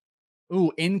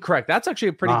 Ooh, incorrect. That's actually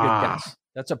a pretty good guess.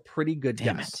 That's a pretty good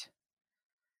guess.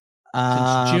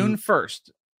 Since June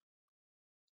 1st.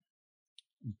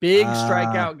 Big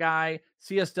strikeout guy.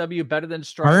 CSW better than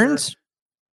Strider. Burns?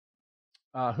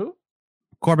 Who?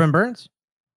 Corbin Burns?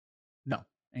 No,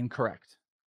 incorrect.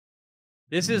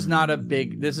 This is not a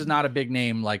big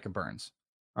name like a Burns.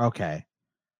 Okay.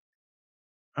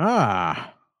 You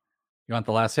want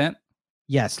the last hint?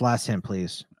 Yes, last hint,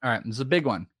 please. All right, this is a big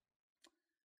one.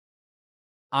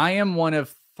 I am one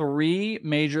of 3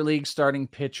 major league starting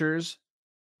pitchers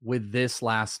with this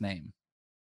last name.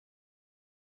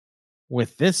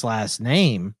 With this last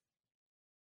name?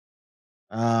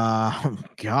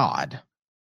 God.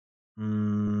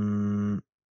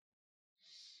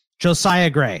 Josiah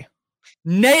Gray.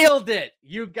 Nailed it.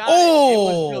 You got it. It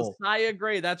was Josiah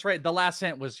Gray. That's right. The last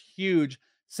hint was huge.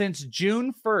 Since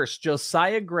June 1st,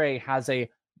 Josiah Gray has a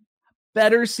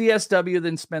better CSW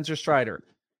than Spencer Strider,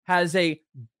 has a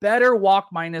better walk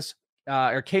minus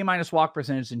or K minus walk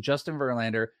percentage than Justin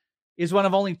Verlander, is one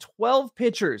of only 12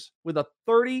 pitchers with a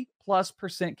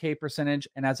 30+% K percentage,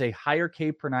 and has a higher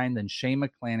K per 9 than Shane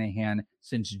McClanahan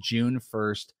since June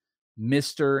 1st,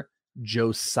 Mr.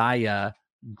 Josiah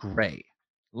Gray.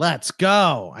 Let's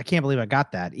go. I can't believe I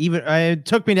got that. Even it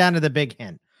took me down to the big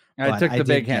hint. I took the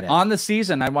big hint. On the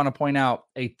season, I want to point out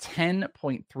a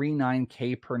 10.39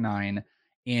 K per 9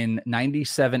 in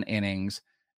 97 innings.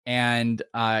 And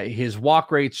his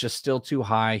walk rate's just still too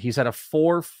high. He's at a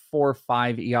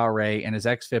 4.45 ERA, and his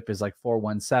xFIP is like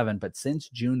 4.17. But since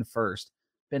June 1st,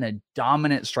 been a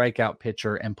dominant strikeout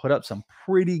pitcher and put up some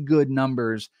pretty good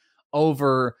numbers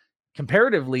over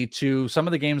comparatively to some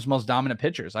of the game's most dominant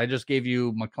pitchers. I just gave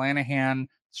you McClanahan,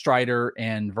 Strider,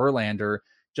 and Verlander.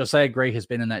 Josiah Gray has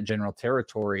been in that general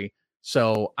territory.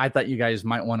 So I thought you guys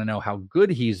might want to know how good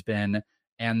he's been,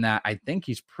 and that I think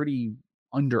he's pretty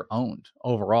under-owned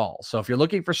overall. So if you're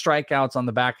looking for strikeouts on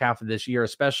the back half of this year,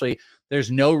 especially,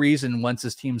 there's no reason once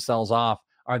his team sells off,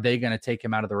 are they going to take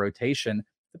him out of the rotation?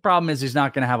 The problem is he's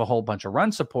not going to have a whole bunch of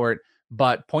run support,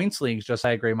 but points leagues,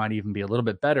 Josiah Gray might even be a little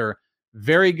bit better.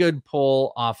 Very good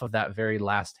pull off of that very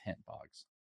last hint, Boggs.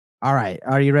 All right.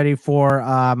 Are you ready for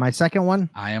my second one?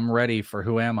 I am ready for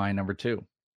Who Am I, number 2.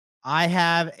 I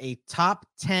have a top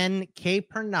 10 K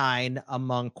per 9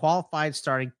 among qualified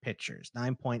starting pitchers.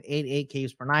 9.88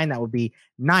 Ks per 9. That would be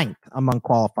 9th among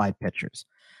qualified pitchers.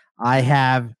 I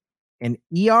have an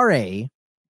ERA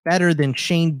better than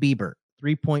Shane Bieber,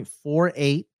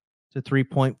 3.48 to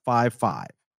 3.55.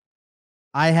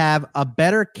 I have a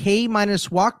better K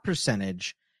minus walk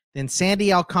percentage than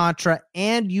Sandy Alcantara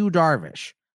and Yu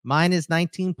Darvish. Mine is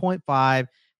 19.5.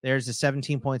 There's a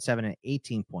 17.7 and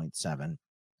 18.7.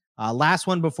 Last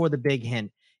one before the big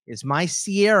hint is my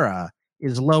Sierra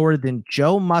is lower than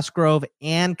Joe Musgrove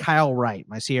and Kyle Wright.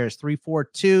 My Sierra is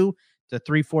 3.42 to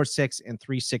 3.46 and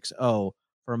 3.60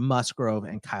 for Musgrove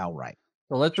and Kyle Wright.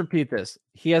 So let's repeat this.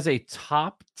 He has a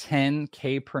top 10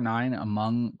 K per 9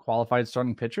 among qualified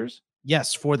starting pitchers?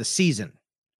 Yes, for the season.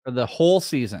 For the whole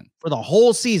season. For the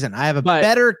whole season. I have a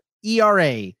better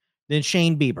ERA than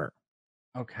Shane Bieber.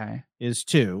 Okay. Is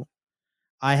 2.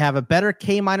 I have a better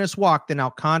K minus walk than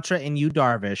Alcantara and Yu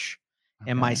Darvish.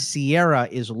 Okay. And my Sierra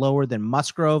is lower than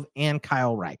Musgrove and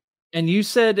Kyle Wright. And you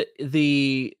said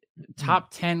the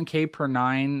top 10 K per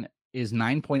 9 is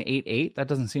 9.88? That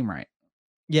doesn't seem right.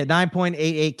 Yeah,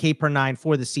 9.88 K per 9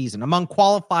 for the season among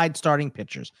qualified starting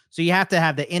pitchers. So you have to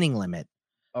have the inning limit.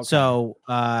 Okay. So,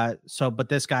 but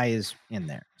this guy is in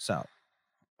there. So,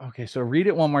 Okay, so read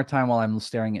it one more time while I'm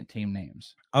staring at team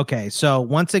names. Okay, so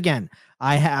once again,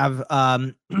 I have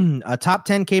a top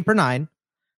 10 K per 9,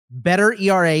 better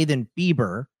ERA than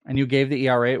Bieber. And you gave the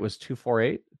ERA, it was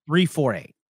 2.48?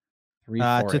 3.48.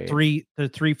 3.48. to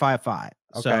 3.55.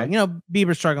 Okay. So,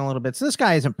 Bieber's struggling a little bit. So this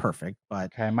guy isn't perfect,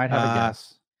 but okay, I might have a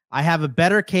guess. I have a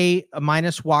better K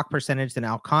minus walk percentage than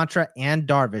Alcantara and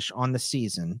Darvish on the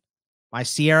season. My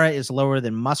Sierra is lower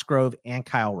than Musgrove and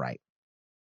Kyle Wright.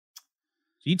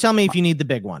 So you tell me if you need the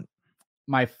big one.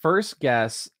 My first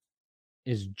guess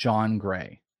is John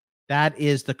Gray. That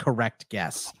is the correct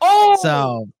guess. Oh,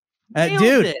 so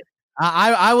dude,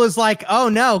 I was like, oh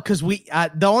no, because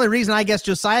the only reason I guess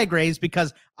Josiah Gray is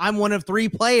because I'm one of 3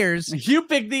 players. You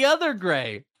picked the other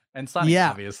Gray, and Sonny's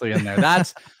obviously in there.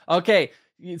 That's okay.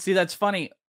 You see, that's funny.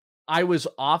 I was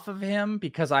off of him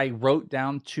because I wrote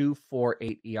down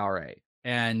 2.48 ERA,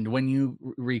 and when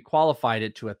you requalified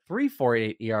it to a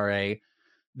 3.48 ERA.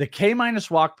 The K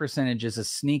minus walk percentage is a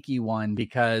sneaky one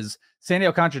because Sandy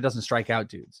Alcantara doesn't strike out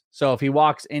dudes. So if he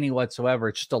walks any whatsoever,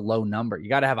 it's just a low number. You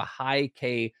got to have a high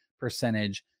K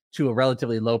percentage to a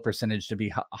relatively low percentage to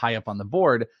be high up on the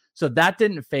board. So that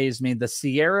didn't phase me. The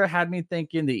Sierra had me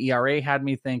thinking, the ERA had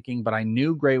me thinking, but I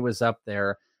knew Gray was up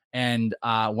there. And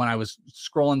when I was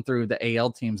scrolling through the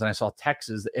AL teams and I saw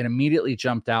Texas, it immediately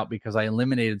jumped out because I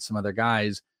eliminated some other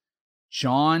guys.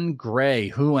 John Gray,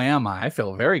 who am I? I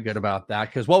feel very good about that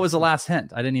because what was the last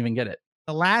hint? I didn't even get it.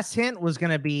 The last hint was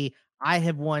going to be I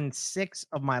have won 6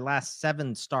 of my last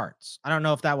 7 starts. I don't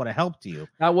know if that would have helped you.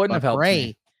 That wouldn't have helped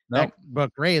me. Nope.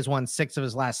 But Gray has won 6 of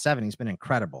his last 7. He's been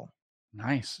incredible.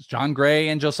 Nice. John Gray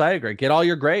and Josiah Gray. Get all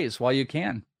your Grays while you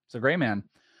can. It's a Gray man.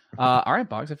 All right,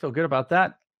 Boggs, I feel good about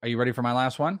that. Are you ready for my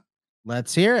last one?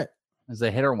 Let's hear it. It's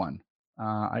a hitter one.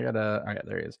 All right,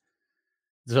 there he is.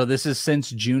 So this is since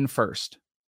June 1st.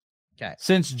 Okay.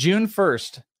 Since June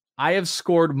 1st, I have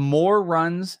scored more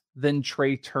runs than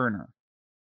Trey Turner.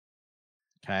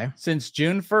 Okay. Since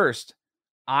June 1st,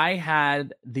 I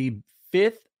had the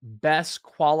 5th best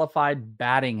qualified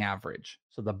batting average.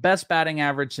 So the best batting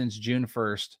average since June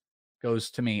 1st goes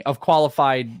to me. Of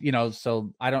qualified,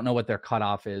 so I don't know what their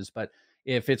cutoff is, but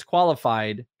if it's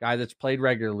qualified, guy that's played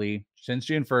regularly since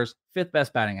June 1st, 5th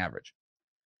best batting average.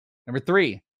 Number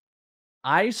 3.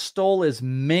 I stole as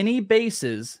many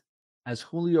bases as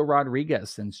Julio Rodriguez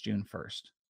since June 1st.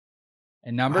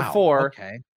 And number 4,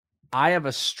 okay. I have a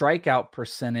strikeout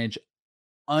percentage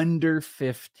under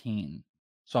 15.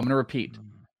 So I'm going to repeat.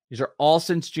 These are all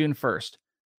since June 1st.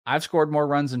 I've scored more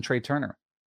runs than Trey Turner.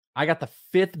 I got the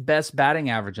 5th best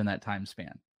batting average in that time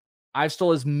span. I've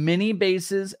stole as many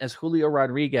bases as Julio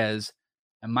Rodriguez,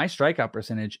 and my strikeout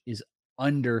percentage is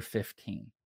under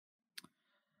 15.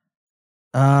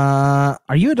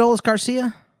 Are you Adolis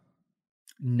Garcia?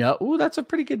 No. Ooh, that's a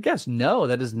pretty good guess. No,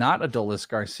 that is not Adolis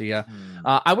Garcia.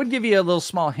 I would give you a little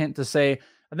small hint to say,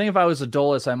 I think if I was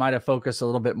Adolis, I might have focused a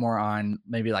little bit more on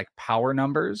maybe like power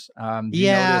numbers.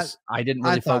 Notice I didn't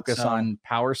really focus on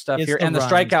power stuff here. And the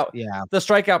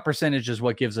strikeout percentage is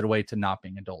what gives it away to not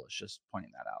being Adolis, just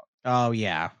pointing that out. Oh,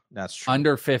 yeah, that's true.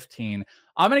 Under 15.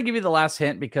 I'm going to give you the last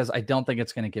hint because I don't think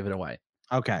it's going to give it away.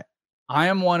 Okay. I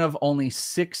am one of only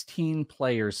 16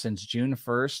 players since June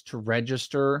 1st to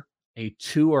register a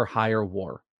 2 or higher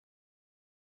WAR.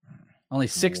 Only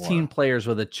 16 players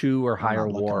with a 2 or higher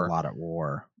WAR. A lot at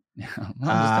WAR.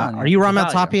 Are you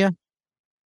Raimel Tapia?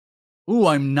 Ooh,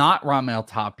 I'm not Raimel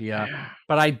Tapia,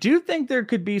 but I do think there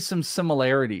could be some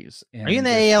similarities. Are you in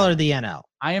the AL or the NL?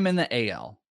 I am in the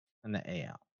AL. In the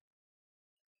AL.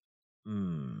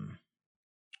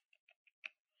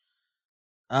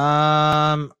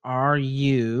 Are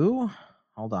you?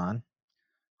 Hold on.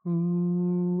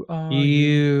 Who are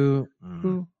you?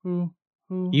 Who?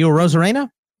 You a Rosarena?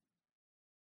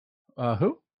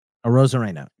 Who? A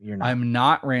Rosarena. You're not. I'm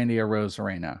not Randy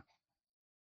Arozarena.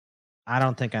 I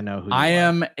don't think I know who.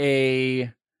 I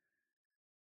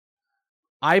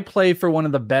play for one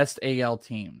of the best AL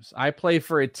teams. I play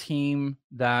for a team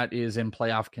that is in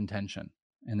playoff contention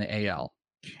in the AL.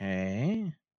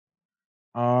 Okay.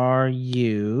 Are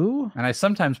you? And I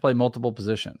sometimes play multiple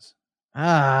positions.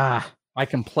 I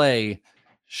can play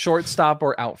shortstop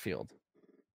or outfield.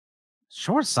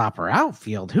 Shortstop or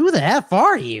outfield? Who the F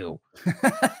are you?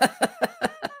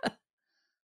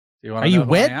 Are you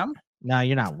Whit? No,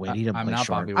 you're not Whit. I'm not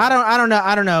short. Bobby. I don't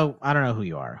know who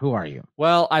you are. Who are you?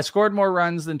 Well, I scored more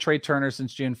runs than Trey Turner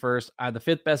since June 1st. I had the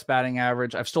 5th best batting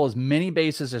average. I've stole as many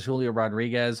bases as Julio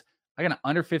Rodriguez. I got an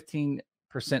under 15%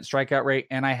 strikeout rate,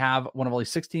 and I have one of only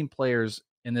 16 players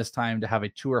in this time to have a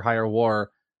 2 or higher WAR.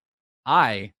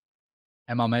 I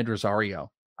am Ahmed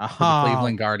Rosario for the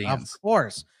Cleveland Guardians. Of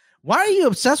course. Why are you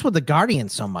obsessed with the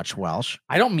Guardians so much, Welsh?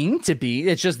 I don't mean to be.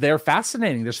 It's just they're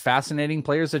fascinating. There's fascinating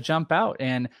players that jump out.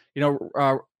 And,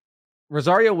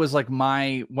 Rosario was like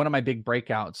one of my big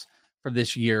breakouts for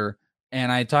this year.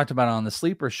 And I talked about it on the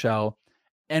Sleeper Show.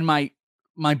 And my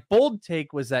bold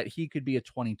take was that he could be a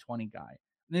 2020 guy.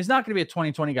 And he's not going to be a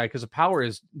 2020 guy because the power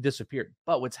has disappeared.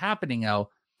 But what's happening now,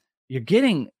 you're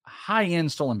getting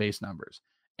high-end stolen base numbers.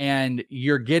 And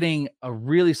you're getting a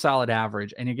really solid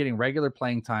average, and you're getting regular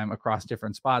playing time across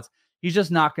different spots. He's just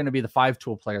not going to be the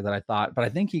 5-tool player that I thought, but I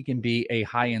think he can be a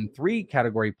high-end 3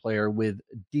 category player with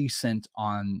decent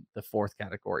on the 4th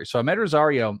category. So Amed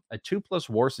Rosario, a 2+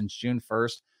 WAR since June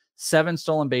 1st, 7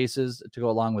 stolen bases to go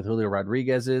along with Julio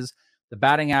Rodriguez's. The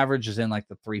batting average is in like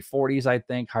the 340s, I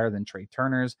think, higher than Trey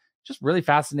Turner's. Just really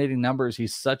fascinating numbers.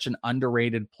 He's such an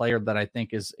underrated player that I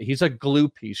think he's a glue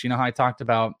piece. You know how I talked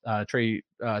about Ty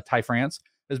France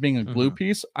as being a glue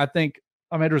piece? I think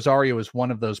Amed Rosario is one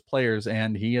of those players,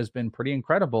 and he has been pretty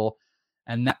incredible.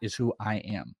 And that is who I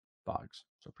am, Boggs.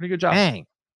 So pretty good job. Dang.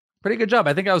 Pretty good job.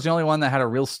 I think I was the only one that had a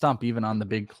real stump, even on the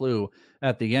big clue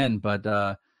at the end.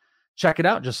 But check it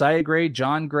out. Josiah Gray,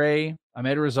 John Gray,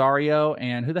 Amed Rosario,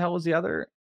 and who the hell was the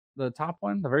top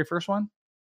one? The very first one?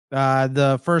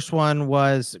 The first one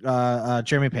was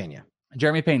Jeremy Pena.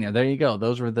 Jeremy Pena. There you go.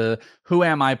 Those were the Who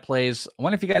Am I plays. I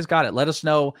wonder if you guys got it. Let us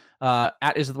know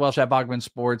at Is It the Welsh at Bogman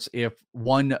Sports if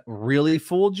one really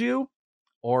fooled you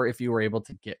or if you were able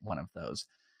to get one of those.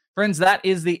 Friends, that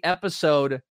is the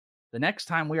episode. The next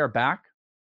time we are back,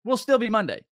 we'll still be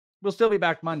Monday. We'll still be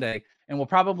back Monday, and we'll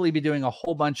probably be doing a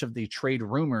whole bunch of the trade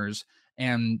rumors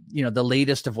and, the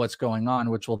latest of what's going on,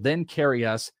 which will then carry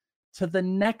us to the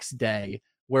next day,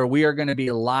 where we are going to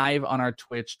be live on our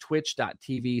Twitch,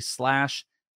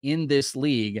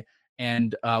 twitch.tv/inthisleague.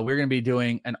 And we're going to be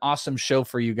doing an awesome show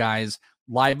for you guys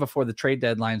live before the trade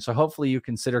deadline. So hopefully you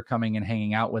consider coming and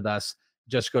hanging out with us.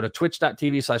 Just go to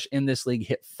twitch.tv/inthisleague,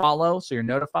 hit follow so you're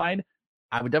notified.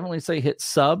 I would definitely say hit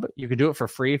sub. You can do it for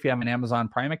free if you have an Amazon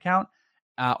Prime account,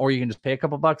 or you can just pay a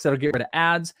couple bucks. That'll get rid of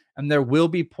ads. And there will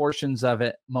be portions of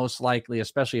it, most likely,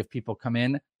 especially if people come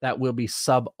in, that will be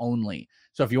sub only.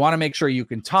 So if you want to make sure you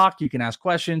can talk, you can ask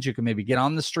questions, you can maybe get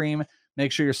on the stream,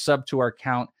 make sure you're sub to our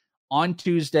account on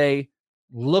Tuesday,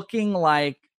 looking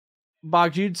like,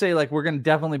 Boggs, you'd say like we're going to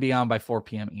definitely be on by 4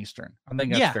 p.m. Eastern. I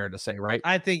think that's fair to say, right?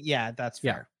 I think, that's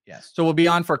fair. Yes. So we'll be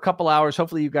on for a couple hours.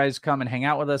 Hopefully you guys come and hang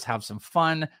out with us, have some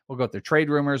fun. We'll go through trade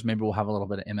rumors. Maybe we'll have a little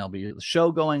bit of MLB show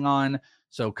going on.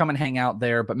 So come and hang out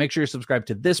there, but make sure you're subscribed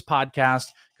to this podcast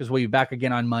because we'll be back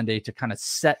again on Monday to kind of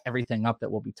set everything up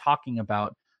that we'll be talking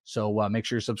about. So make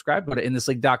sure you're subscribed. Go to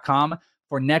inthisleague.com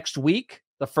for next week.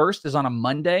 The first is on a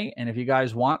Monday. And if you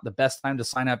guys want, the best time to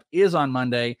sign up is on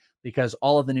Monday because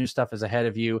all of the new stuff is ahead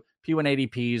of you.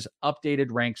 P180Ps, updated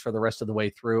ranks for the rest of the way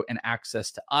through, and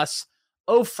access to us.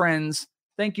 Oh, friends,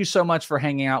 thank you so much for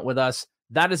hanging out with us.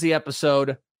 That is the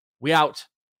episode. We out.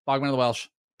 Bogman of the Welsh.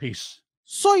 Peace.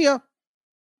 See ya.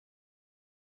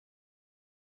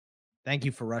 Thank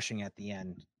you for rushing at the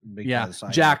end.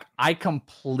 Jack, I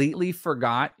completely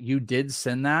forgot you did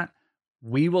send that.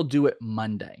 We will do it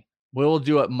Monday. We'll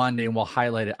do it Monday and we'll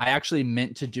highlight it. I actually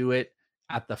meant to do it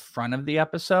at the front of the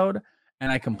episode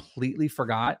and I completely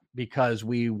forgot because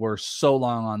we were so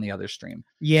long on the other stream.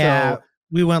 Yeah, so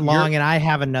we went long and I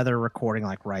have another recording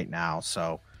like right now.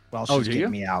 So, she's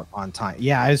getting me out on time.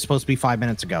 Yeah, I was supposed to be 5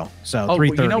 minutes ago. So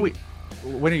 3:30.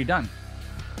 When are you done?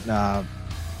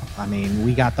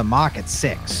 We got the mock at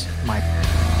 6.